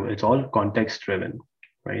 So it's all context driven,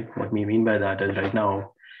 right? What we mean by that is right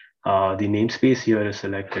now, the namespace here is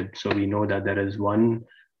selected. So we know that there is one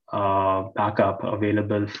backup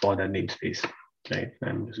available for that namespace, right?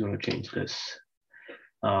 I'm just going to change this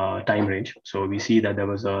time range. So we see that there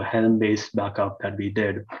was a Helm-based backup that we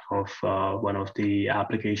did of one of the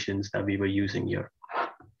applications that we were using here.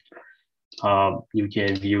 You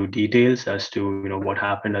can view details as to what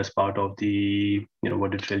happened as part of the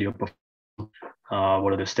what did Twilio perform,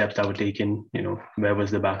 what are the steps that were taken, where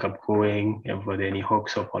was the backup going, were there any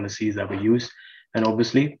hooks or policies that were used, and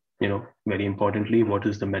obviously very importantly, what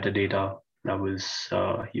is the metadata that was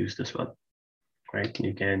used as well, right?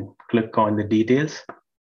 You can click on the details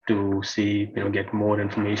to see get more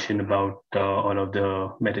information about all of the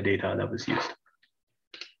metadata that was used.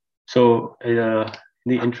 So in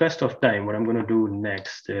the interest of time, what I'm going to do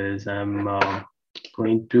next is I'm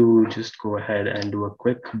going to just go ahead and do a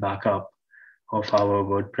quick backup of our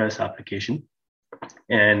WordPress application.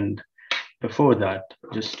 And before that,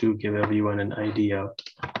 just to give everyone an idea,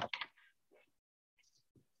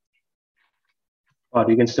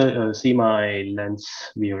 you can still see my Lens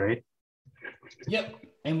view, right? Yep.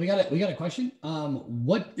 And we got a question.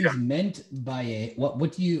 What is meant by a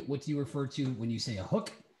what do you refer to when you say a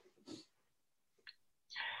hook?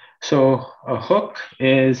 So a hook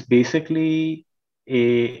is basically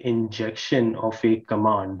a injection of a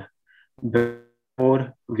command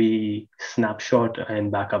before we snapshot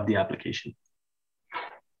and back up the application,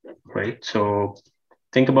 right? So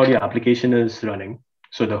think about your application is running.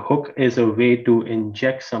 So the hook is a way to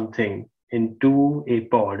inject something into a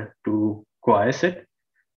pod to quiesce it,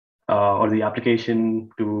 or the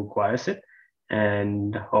application to quiesce it,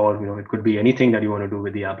 and or it could be anything that you want to do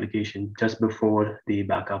with the application just before the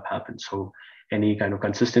backup happens. So any kind of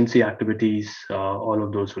consistency activities, all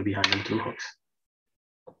of those will be handled through hooks.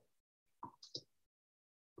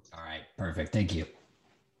 All right, perfect. Thank you.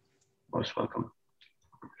 Most welcome.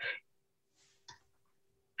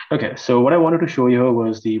 Okay, so what I wanted to show you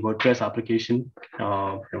was the WordPress application.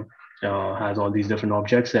 Has all these different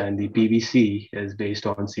objects, and the PVC is based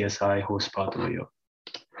on CSI host path over here.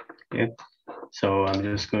 Okay, so I'm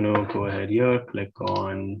just going to go ahead here, click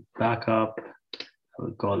on backup. I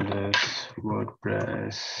will call this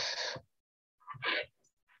WordPress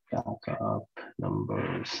backup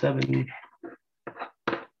number 7,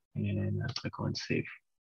 and I'll click on save.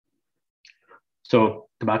 So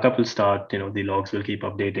the backup will start, the logs will keep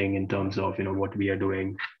updating in terms of, what we are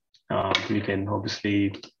doing. We can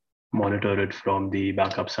obviously monitor it from the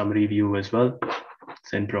backup summary view as well.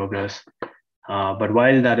 It's in progress. But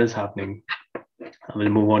while that is happening, I will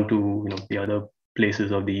move on to, the other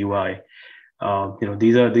places of the UI.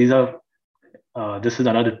 This is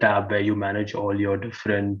another tab where you manage all your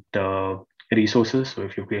different resources. So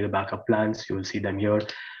if you create a backup plans, you will see them here.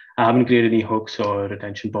 I haven't created any hooks or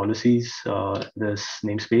retention policies, this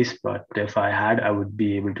namespace, but if I had, I would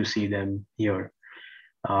be able to see them here.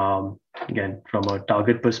 Again, from a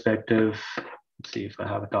target perspective, let's see if I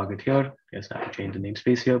have a target here. Yes, I have to change the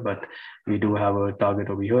namespace here, but we do have a target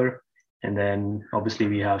over here. And then obviously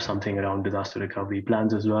we have something around disaster recovery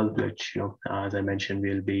plans as well, which, as I mentioned,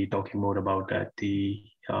 we'll be talking more about at the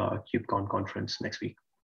KubeCon conference next week.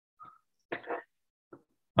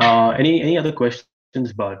 Any other questions?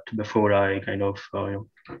 But before I kind of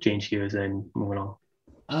change gears and move along.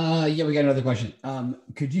 Yeah, we got another question.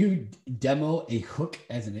 Could you demo a hook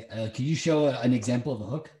as an? Could you show an example of a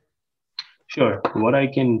hook? Sure. What I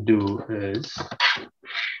can do is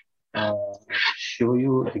show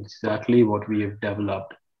you exactly what we have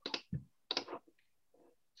developed.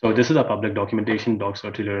 So this is a public documentation,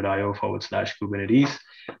 docs.twilio.io/Kubernetes.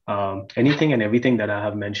 Anything and everything that I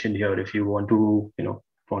have mentioned here, if you want to,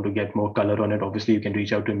 want to get more color on it, obviously you can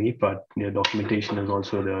reach out to me, but documentation is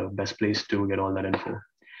also the best place to get all that info.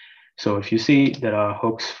 So if you see there are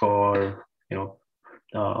hooks for, a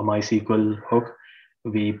MySQL hook,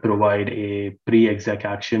 we provide a pre-exec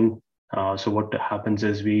action. So what happens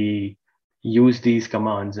is we use these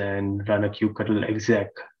commands and run a kubectl exec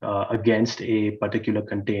against a particular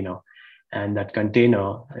container. And that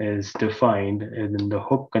container is defined in the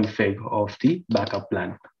hook config of the backup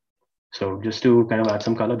plan. So just to kind of add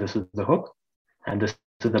some color, this is the hook, and this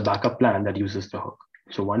is the backup plan that uses the hook.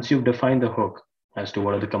 So once you've defined the hook as to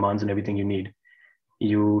what are the commands and everything you need,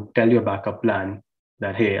 you tell your backup plan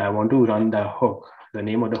that, hey, I want to run the hook. The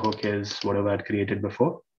name of the hook is whatever I'd created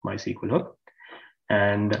before, MySQL hook.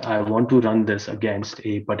 And I want to run this against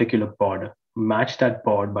a particular pod. Match that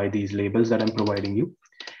pod by these labels that I'm providing you.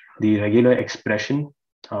 The regular expression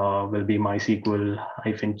will be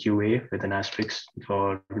MySQL-QA with an asterisk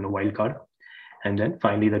for wildcard. And then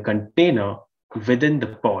finally, the container within the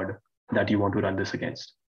pod that you want to run this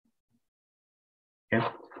against. Okay.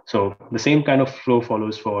 So the same kind of flow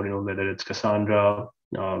follows for whether it's Cassandra,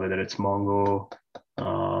 whether it's Mongo,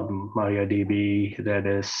 MariaDB,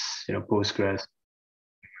 Redis, Postgres.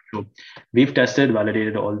 So we've tested,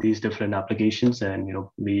 validated all these different applications, and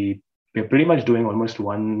we're pretty much doing almost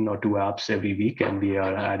 1 or 2 apps every week, and we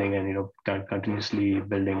are adding and continuously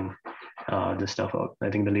building this stuff out. I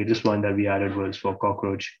think the latest one that we added was for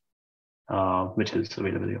Cockroach, which is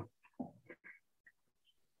available here.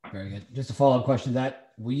 Very good. Just a follow-up question to that.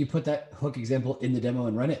 Will you put that hook example in the demo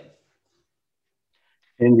and run it?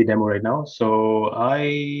 In the demo right now. So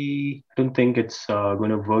I don't think it's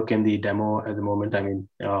going to work in the demo at the moment. I mean,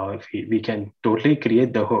 if we can totally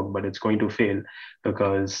create the hook, but it's going to fail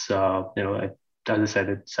because, as I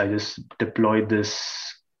said, I just deployed this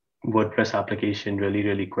WordPress application really,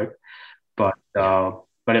 really quick. But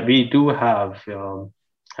we do have,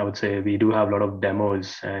 I would say we do have a lot of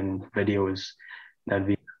demos and videos that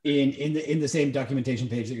we in the same documentation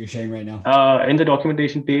page that you're sharing right now. In the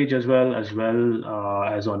documentation page as well as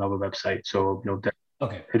on our website. So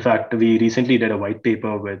okay. In fact, we recently did a white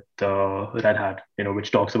paper with Red Hat, which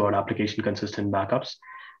talks about application consistent backups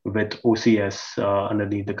with OCS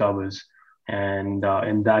underneath the covers, and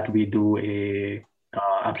in that we do a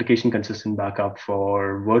application consistent backup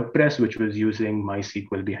for WordPress, which was using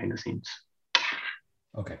MySQL behind the scenes.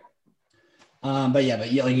 Okay. But yeah,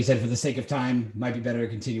 like you said, for the sake of time, might be better to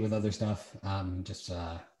continue with other stuff, just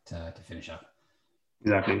to finish up.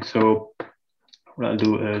 Exactly. So what I'll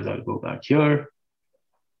do is I'll go back here.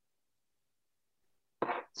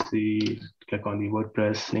 Let's see, click on the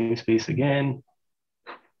WordPress namespace again.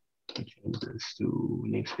 Change this to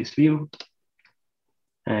namespace view.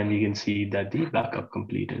 And we can see that the backup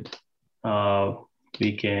completed.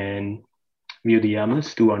 We can view the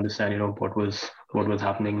YAMLs to understand, what was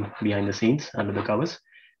happening behind the scenes under the covers.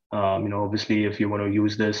 Obviously, if you want to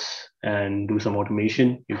use this and do some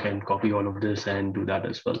automation, you can copy all of this and do that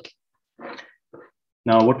as well.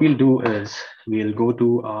 Now, what we'll do is we'll go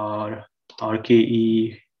to our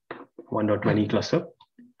RKE 1.20 cluster,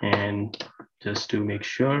 and just to make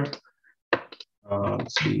sure,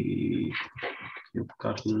 let's see,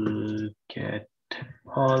 kubectl get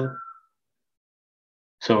all.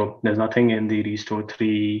 So there's nothing in the restore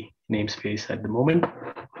 3 namespace at the moment.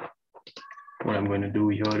 What I'm going to do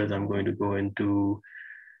here is I'm going to go into,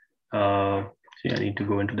 I need to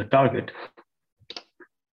go into the target.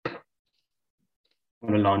 I'm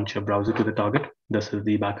going to launch a browser to the target. This is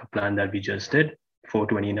the backup plan that we just did,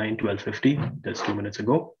 4/29/1250, just 2 minutes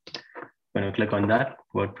ago. I'm going to click on that,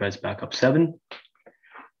 WordPress backup 7.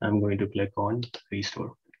 I'm going to click on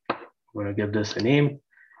restore. I'm going to give this a name.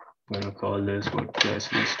 I'm going to call this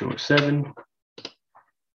WordPress restore 7.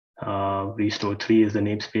 Restore 3 is the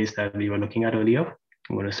namespace that we were looking at earlier.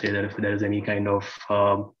 I'm going to say that if there's any kind of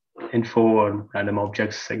info or random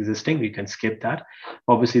objects existing, we can skip that.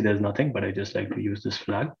 Obviously, there's nothing, but I just like to use this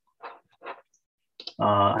flag.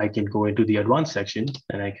 I can go into the advanced section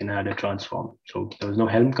and I can add a transform. So there was no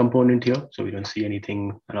Helm component here, so we don't see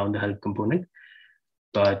anything around the Helm component.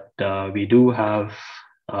 But we do have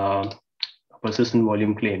persistent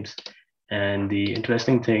volume claims. And the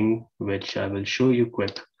interesting thing, which I will show you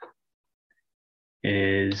quick,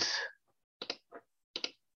 is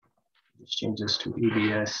let's change this to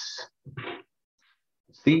EBS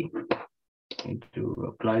C and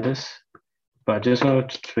to apply this. But just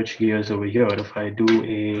want to switch gears over here. If I do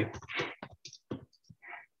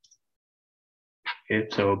okay,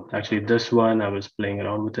 so actually this one I was playing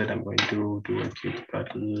around with it. I'm going to do a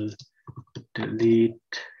kubectl delete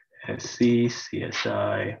SC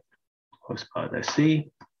CSI hostpath SC.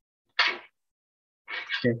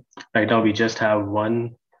 Okay. Right now we just have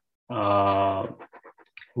one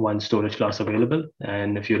storage class available,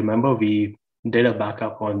 and if you remember, we did a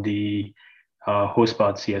backup on the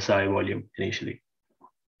hostpath CSI volume initially.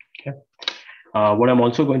 Okay. What I'm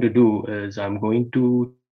also going to do is I'm going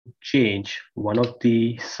to change one of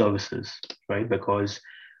the services, right? Because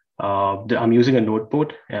I'm using a node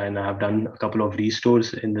port and I have done a couple of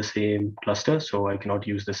restores in the same cluster, so I cannot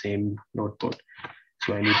use the same node port.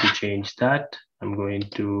 So I need to change that. I'm going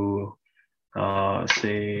to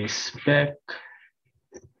say spec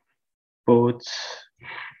ports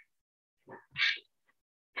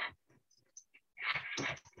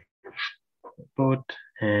put,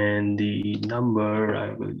 and the number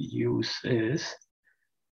I will use is,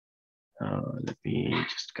 let me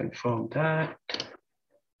just confirm that.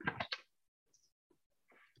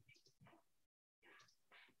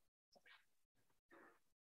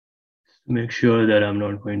 Make sure that I'm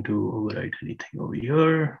not going to overwrite anything over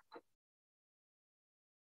here.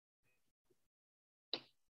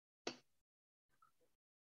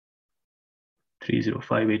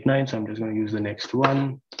 $30589, so I'm just going to use the next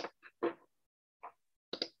one.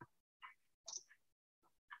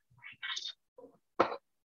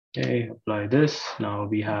 Okay, apply this. Now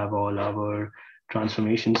we have all our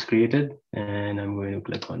transformations created, and I'm going to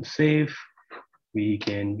click on save. We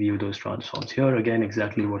can view those transforms here. Again,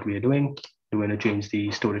 exactly what we are doing. We're going to change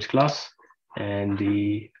the storage class and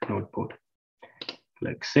the node port.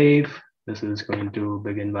 Click save. This is going to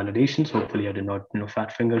begin validations. Hopefully I did not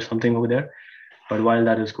fat finger something over there. But while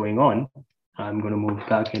that is going on, I'm going to move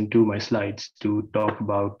back into my slides to talk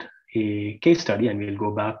about a case study, and we'll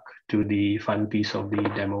go back to the final piece of the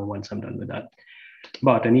demo once I'm done with that.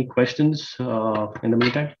 But any questions in the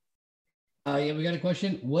meantime? Yeah, we got a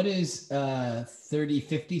question. What is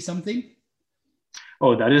 3050 something?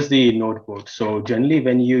 Oh, that is the node port. So generally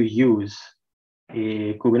when you use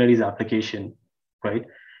a Kubernetes application, right,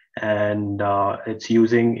 and it's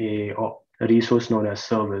using a resource known as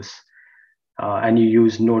service, and you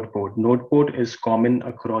use node port. Node port is common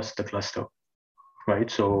across the cluster, right?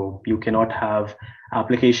 So you cannot have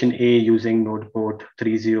application A using node port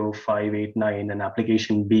 30589 and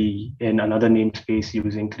application B in another namespace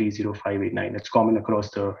using 30589. It's common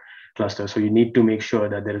across the cluster. So you need to make sure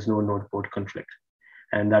that there is no node port conflict.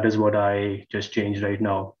 And that is what I just changed right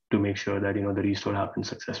now to make sure that the restore happens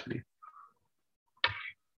successfully.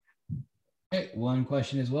 Okay, one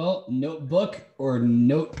question as well. Notebook or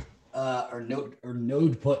node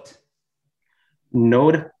put?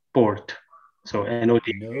 Node port. So NOD.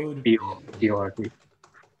 Node P-O-R-T.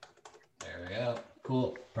 There we go.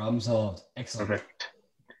 Cool. Problem solved. Excellent. Perfect.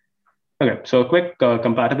 Okay, so a quick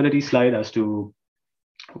compatibility slide as to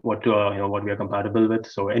what what we are compatible with.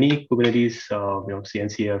 So any Kubernetes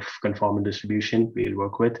CNCF conformant distribution we'll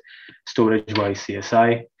work with. Storage-wise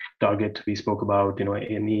CSI. Target we spoke about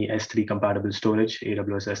any S3 compatible storage,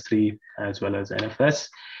 AWS S3 as well as NFS.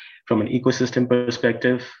 From an ecosystem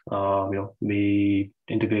perspective, we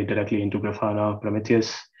integrate directly into Grafana,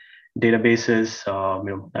 Prometheus databases.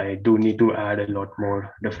 I do need to add a lot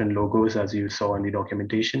more different logos, as you saw in the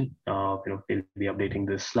documentation. We'll be updating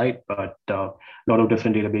this slide, but a lot of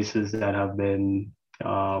different databases that have been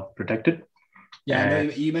protected. Yeah, I know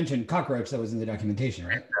you mentioned Cockroach. That was in the documentation,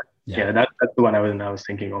 right? Yeah, that's the one I was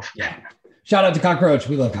thinking of. Yeah. Shout out to Cockroach.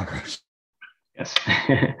 We love Cockroach. Yes.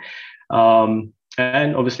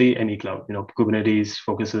 And obviously any cloud, Kubernetes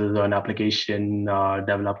focuses on application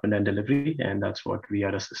development and delivery, and that's what we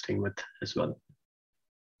are assisting with as well.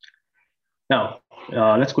 Now,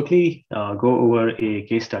 let's quickly go over a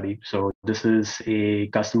case study. So this is a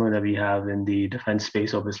customer that we have in the defense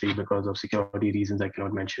space, obviously because of security reasons, I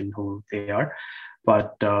cannot mention who they are,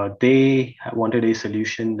 but they wanted a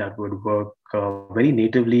solution that would work very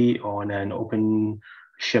natively on an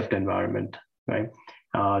OpenShift environment, right?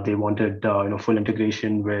 They wanted full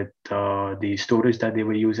integration with the storage that they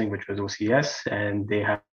were using, which was OCS, and they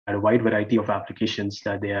had a wide variety of applications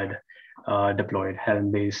that they had deployed,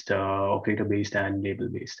 Helm-based, operator-based, and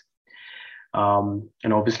label-based.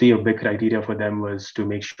 And obviously a big criteria for them was to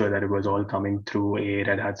make sure that it was all coming through a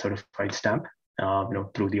Red Hat certified stamp,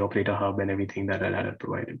 through the operator hub and everything that Red Hat had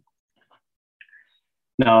provided.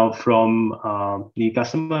 Now, from the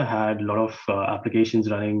customer had a lot of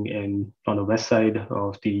applications running on the west side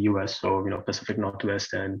of the US, so Pacific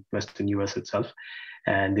Northwest and Western US itself,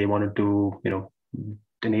 and they wanted to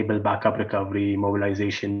enable backup recovery,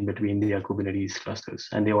 mobilization between their Kubernetes clusters,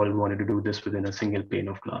 and they all wanted to do this within a single pane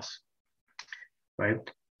of glass, right?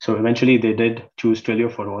 So eventually they did choose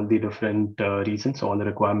Twilio for all the different reasons. All the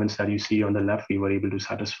requirements that you see on the left, we were able to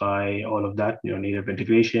satisfy all of that, native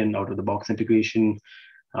integration, out of the box integration,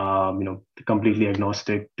 completely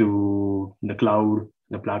agnostic to the cloud,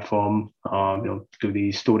 the platform, to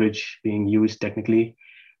the storage being used technically,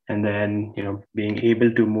 and then being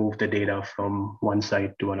able to move the data from one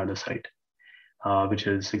site to another site, which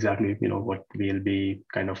is exactly what we'll be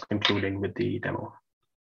kind of concluding with the demo.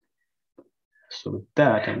 So with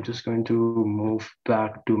that, I'm just going to move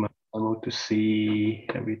back to my demo to see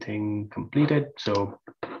everything completed. So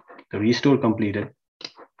the restore completed.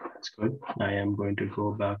 That's good. I am going to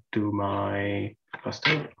go back to my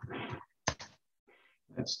cluster.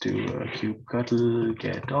 Let's do a kubectl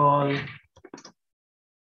get all.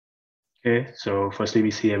 Okay, so firstly,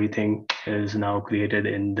 we see everything is now created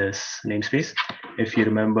in this namespace. If you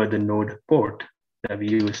remember, the node port that we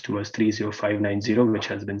used was 30590, which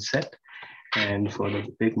has been set. And for the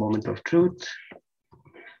big moment of truth,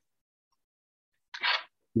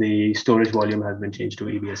 the storage volume has been changed to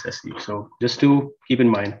EBSSC. So just to keep in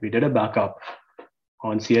mind, we did a backup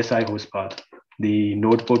on CSI host path. The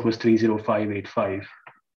node port was 30585.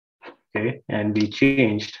 Okay, and we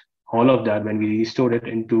changed all of that when we restored it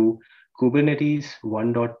into Kubernetes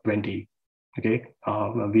 1.20. Okay,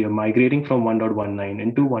 we are migrating from 1.19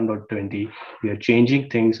 into 1.20. We are changing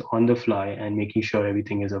things on the fly and making sure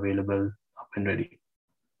everything is available up and ready.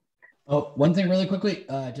 Oh, one thing really quickly,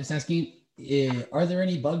 just asking, are there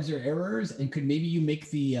any bugs or errors? And could maybe you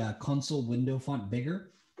make the console window font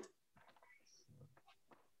bigger?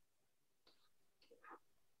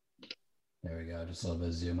 There we go. Just a little bit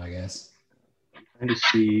of zoom, I guess. Trying to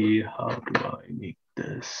see how do I make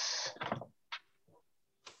this.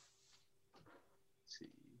 Let's see,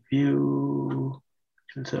 view,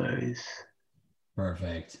 size.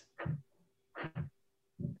 Perfect.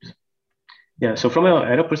 Yeah, so from an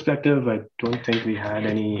error perspective, I don't think we had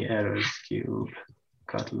any errors. Cube,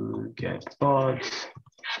 Cuttle, get pods.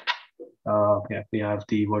 Yeah, we have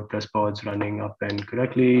the WordPress pods running up and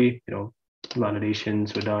correctly.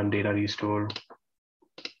 Validations were done, data restore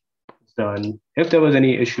is done. If there was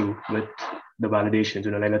any issue with the validations,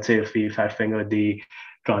 like let's say if we fat fingered the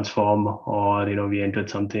transform or we entered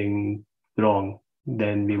something wrong,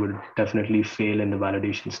 then we would definitely fail in the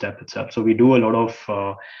validation step itself. So we do a lot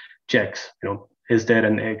of checks. Is there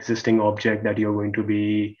an existing object that you're going to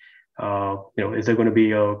be is there going to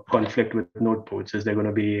be a conflict with node ports? Is there going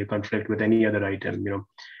to be a conflict with any other item?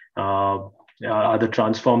 Are the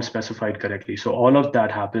transforms specified correctly? So all of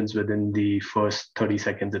that happens within the first 30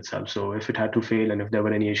 seconds itself. So if it had to fail and if there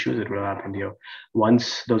were any issues, it would have happened here.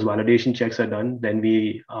 Once those validation checks are done, then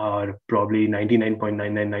we are probably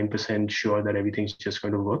 99.999% sure that everything's just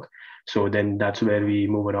going to work. So then that's where we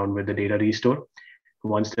move around with the data restore.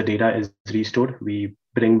 Once the data is restored, we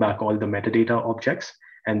bring back all the metadata objects,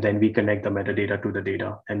 and then we connect the metadata to the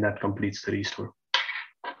data, and that completes the restore.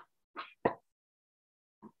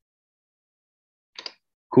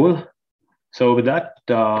 Cool. So with that,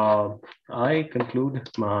 I conclude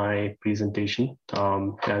my presentation.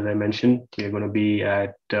 As I mentioned, we are going to be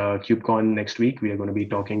at KubeCon next week. We are going to be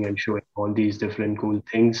talking and showing all these different cool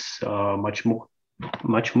things, much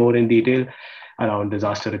more in detail around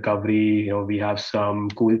disaster recovery. We have some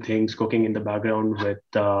cool things cooking in the background with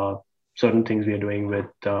certain things we are doing with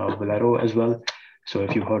Velero as well. So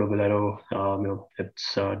if you've heard of Velero,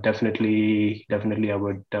 it's definitely I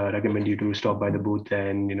would recommend you to stop by the booth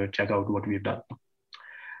and check out what we've done.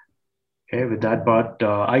 Okay, with that part,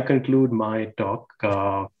 I conclude my talk.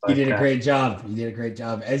 You did a great job. You did a great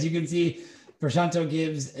job. As you can see, Prashanto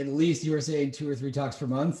gives at least, you were saying, 2 or 3 talks per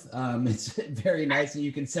month. It's very nice that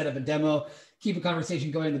you can set up a demo, keep a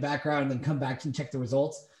conversation going in the background, and then come back and check the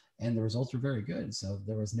results. And the results were very good. So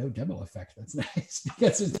there was no demo effect. That's nice,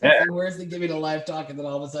 because there's definitely worse than giving a live talk and then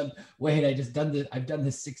all of a sudden, wait, I've done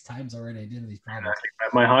this 6 times already. I did these problems.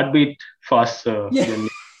 My heartbeat faster.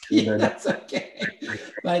 Yeah, that's okay.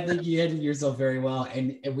 But I think you handled yourself very well.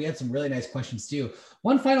 And we had some really nice questions too.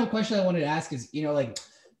 One final question I wanted to ask is,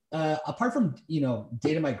 apart from,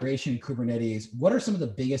 data migration, Kubernetes, what are some of the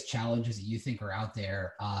biggest challenges that you think are out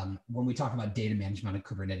there when we talk about data management and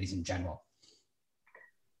Kubernetes in general?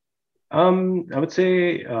 I would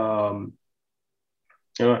say, in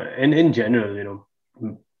general,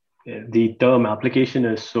 the term application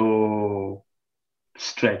is so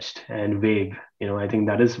stretched and vague. I think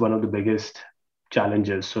that is one of the biggest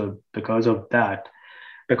challenges. So because of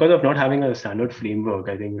not having a standard framework,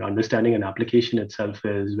 I think understanding an application itself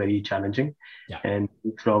is very challenging. Yeah. And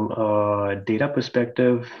from a data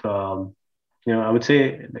perspective, I would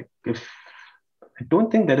say, I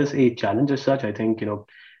don't think there is a challenge as such. I think,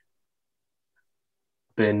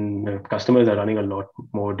 when customers are running a lot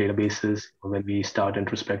more databases, when we start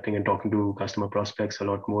introspecting and talking to customer prospects a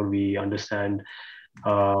lot more, we understand,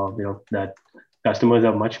 that customers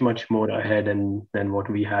are much more ahead than what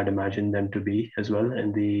we had imagined them to be as well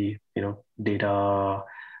in the data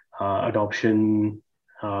adoption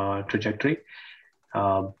trajectory.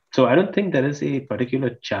 So I don't think there is a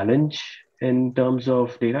particular challenge in terms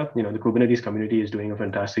of data. The Kubernetes community is doing a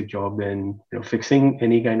fantastic job in fixing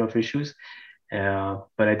any kind of issues.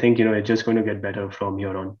 But I think it's just going to get better from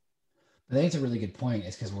here on. I think it's a really good point.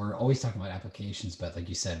 It's because we're always talking about applications, but like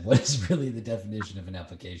you said, what is really the definition of an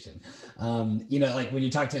application? Like when you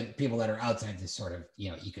talk to people that are outside this sort of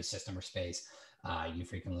ecosystem or space, you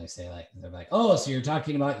frequently say like, they're like, oh, so you're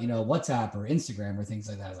talking about, WhatsApp or Instagram or things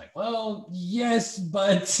like that. I was like, well, yes,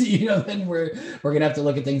 but then we're gonna have to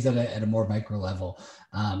look at things at a more micro level.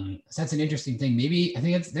 So that's an interesting thing. Maybe I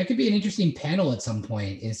think that could be an interesting panel at some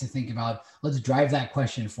point, is to think about, let's drive that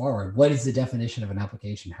question forward. What is the definition of an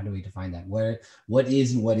application? How do we define that? What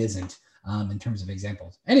is and what isn't, in terms of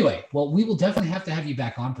examples? Anyway, well, we will definitely have to have you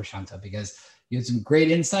back on, Prashanta, because you had some great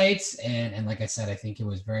insights. And like I said, I think it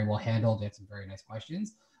was very well handled. You had some very nice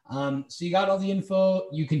questions. So you got all the info.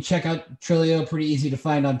 You can check out Trilio, pretty easy to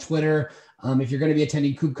find on Twitter. If you're going to be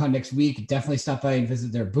attending KubeCon next week, definitely stop by and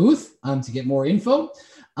visit their booth to get more info.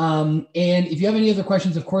 And if you have any other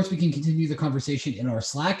questions, of course, we can continue the conversation in our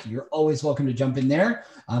Slack. You're always welcome to jump in there.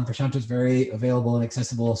 Prashant is very available and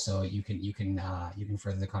accessible, so you can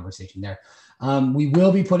further the conversation there. We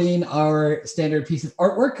will be putting our standard piece of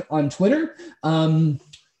artwork on Twitter in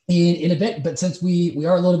a bit, but since we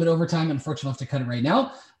are a little bit over time, unfortunately, I'll have to cut it right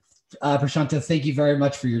now. Prashanta, thank you very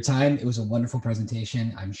much for your time. It was a wonderful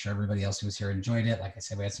presentation. I'm sure everybody else who was here enjoyed it. Like I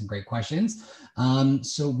said, we had some great questions.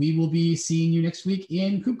 So we will be seeing you next week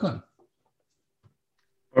in KubeCon.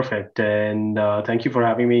 Perfect. And thank you for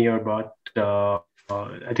having me here, Bart.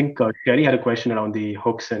 I think Sherry had a question around the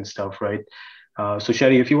hooks and stuff, right? So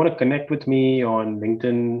Sherry, if you want to connect with me on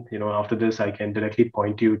LinkedIn, after this, I can directly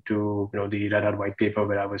point you to, the Red Hat white paper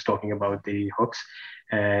where I was talking about the hooks.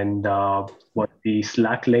 And what the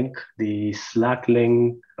Slack link, it's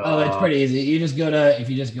pretty easy. If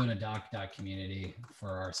you just go to doc.community for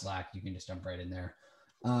our Slack, you can just jump right in there.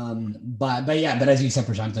 But as you said,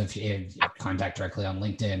 Prashant, if you contact directly on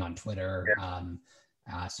LinkedIn, on Twitter.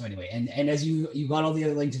 Yeah. So anyway, and as you got all the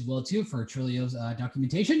other links as well too for Trilio's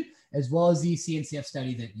documentation, as well as the CNCF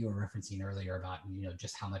study that you were referencing earlier about,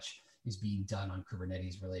 just how much is being done on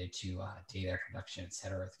Kubernetes related to data production, et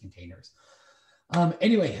cetera, with containers.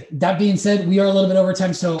 Anyway, that being said, we are a little bit over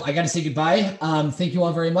time, so I got to say goodbye. Thank you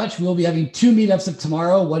all very much. We'll be having 2 meetups up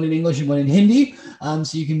tomorrow, one in English and one in Hindi.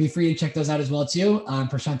 So you can be free to check those out as well too.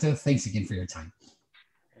 Prashanta, thanks again for your time.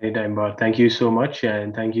 Anytime, Bart. Thank you so much,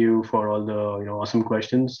 and thank you for all the awesome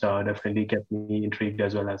questions. Definitely kept me intrigued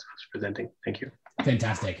as well as I was presenting. Thank you.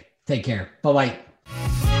 Fantastic. Take care.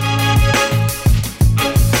 Bye-bye.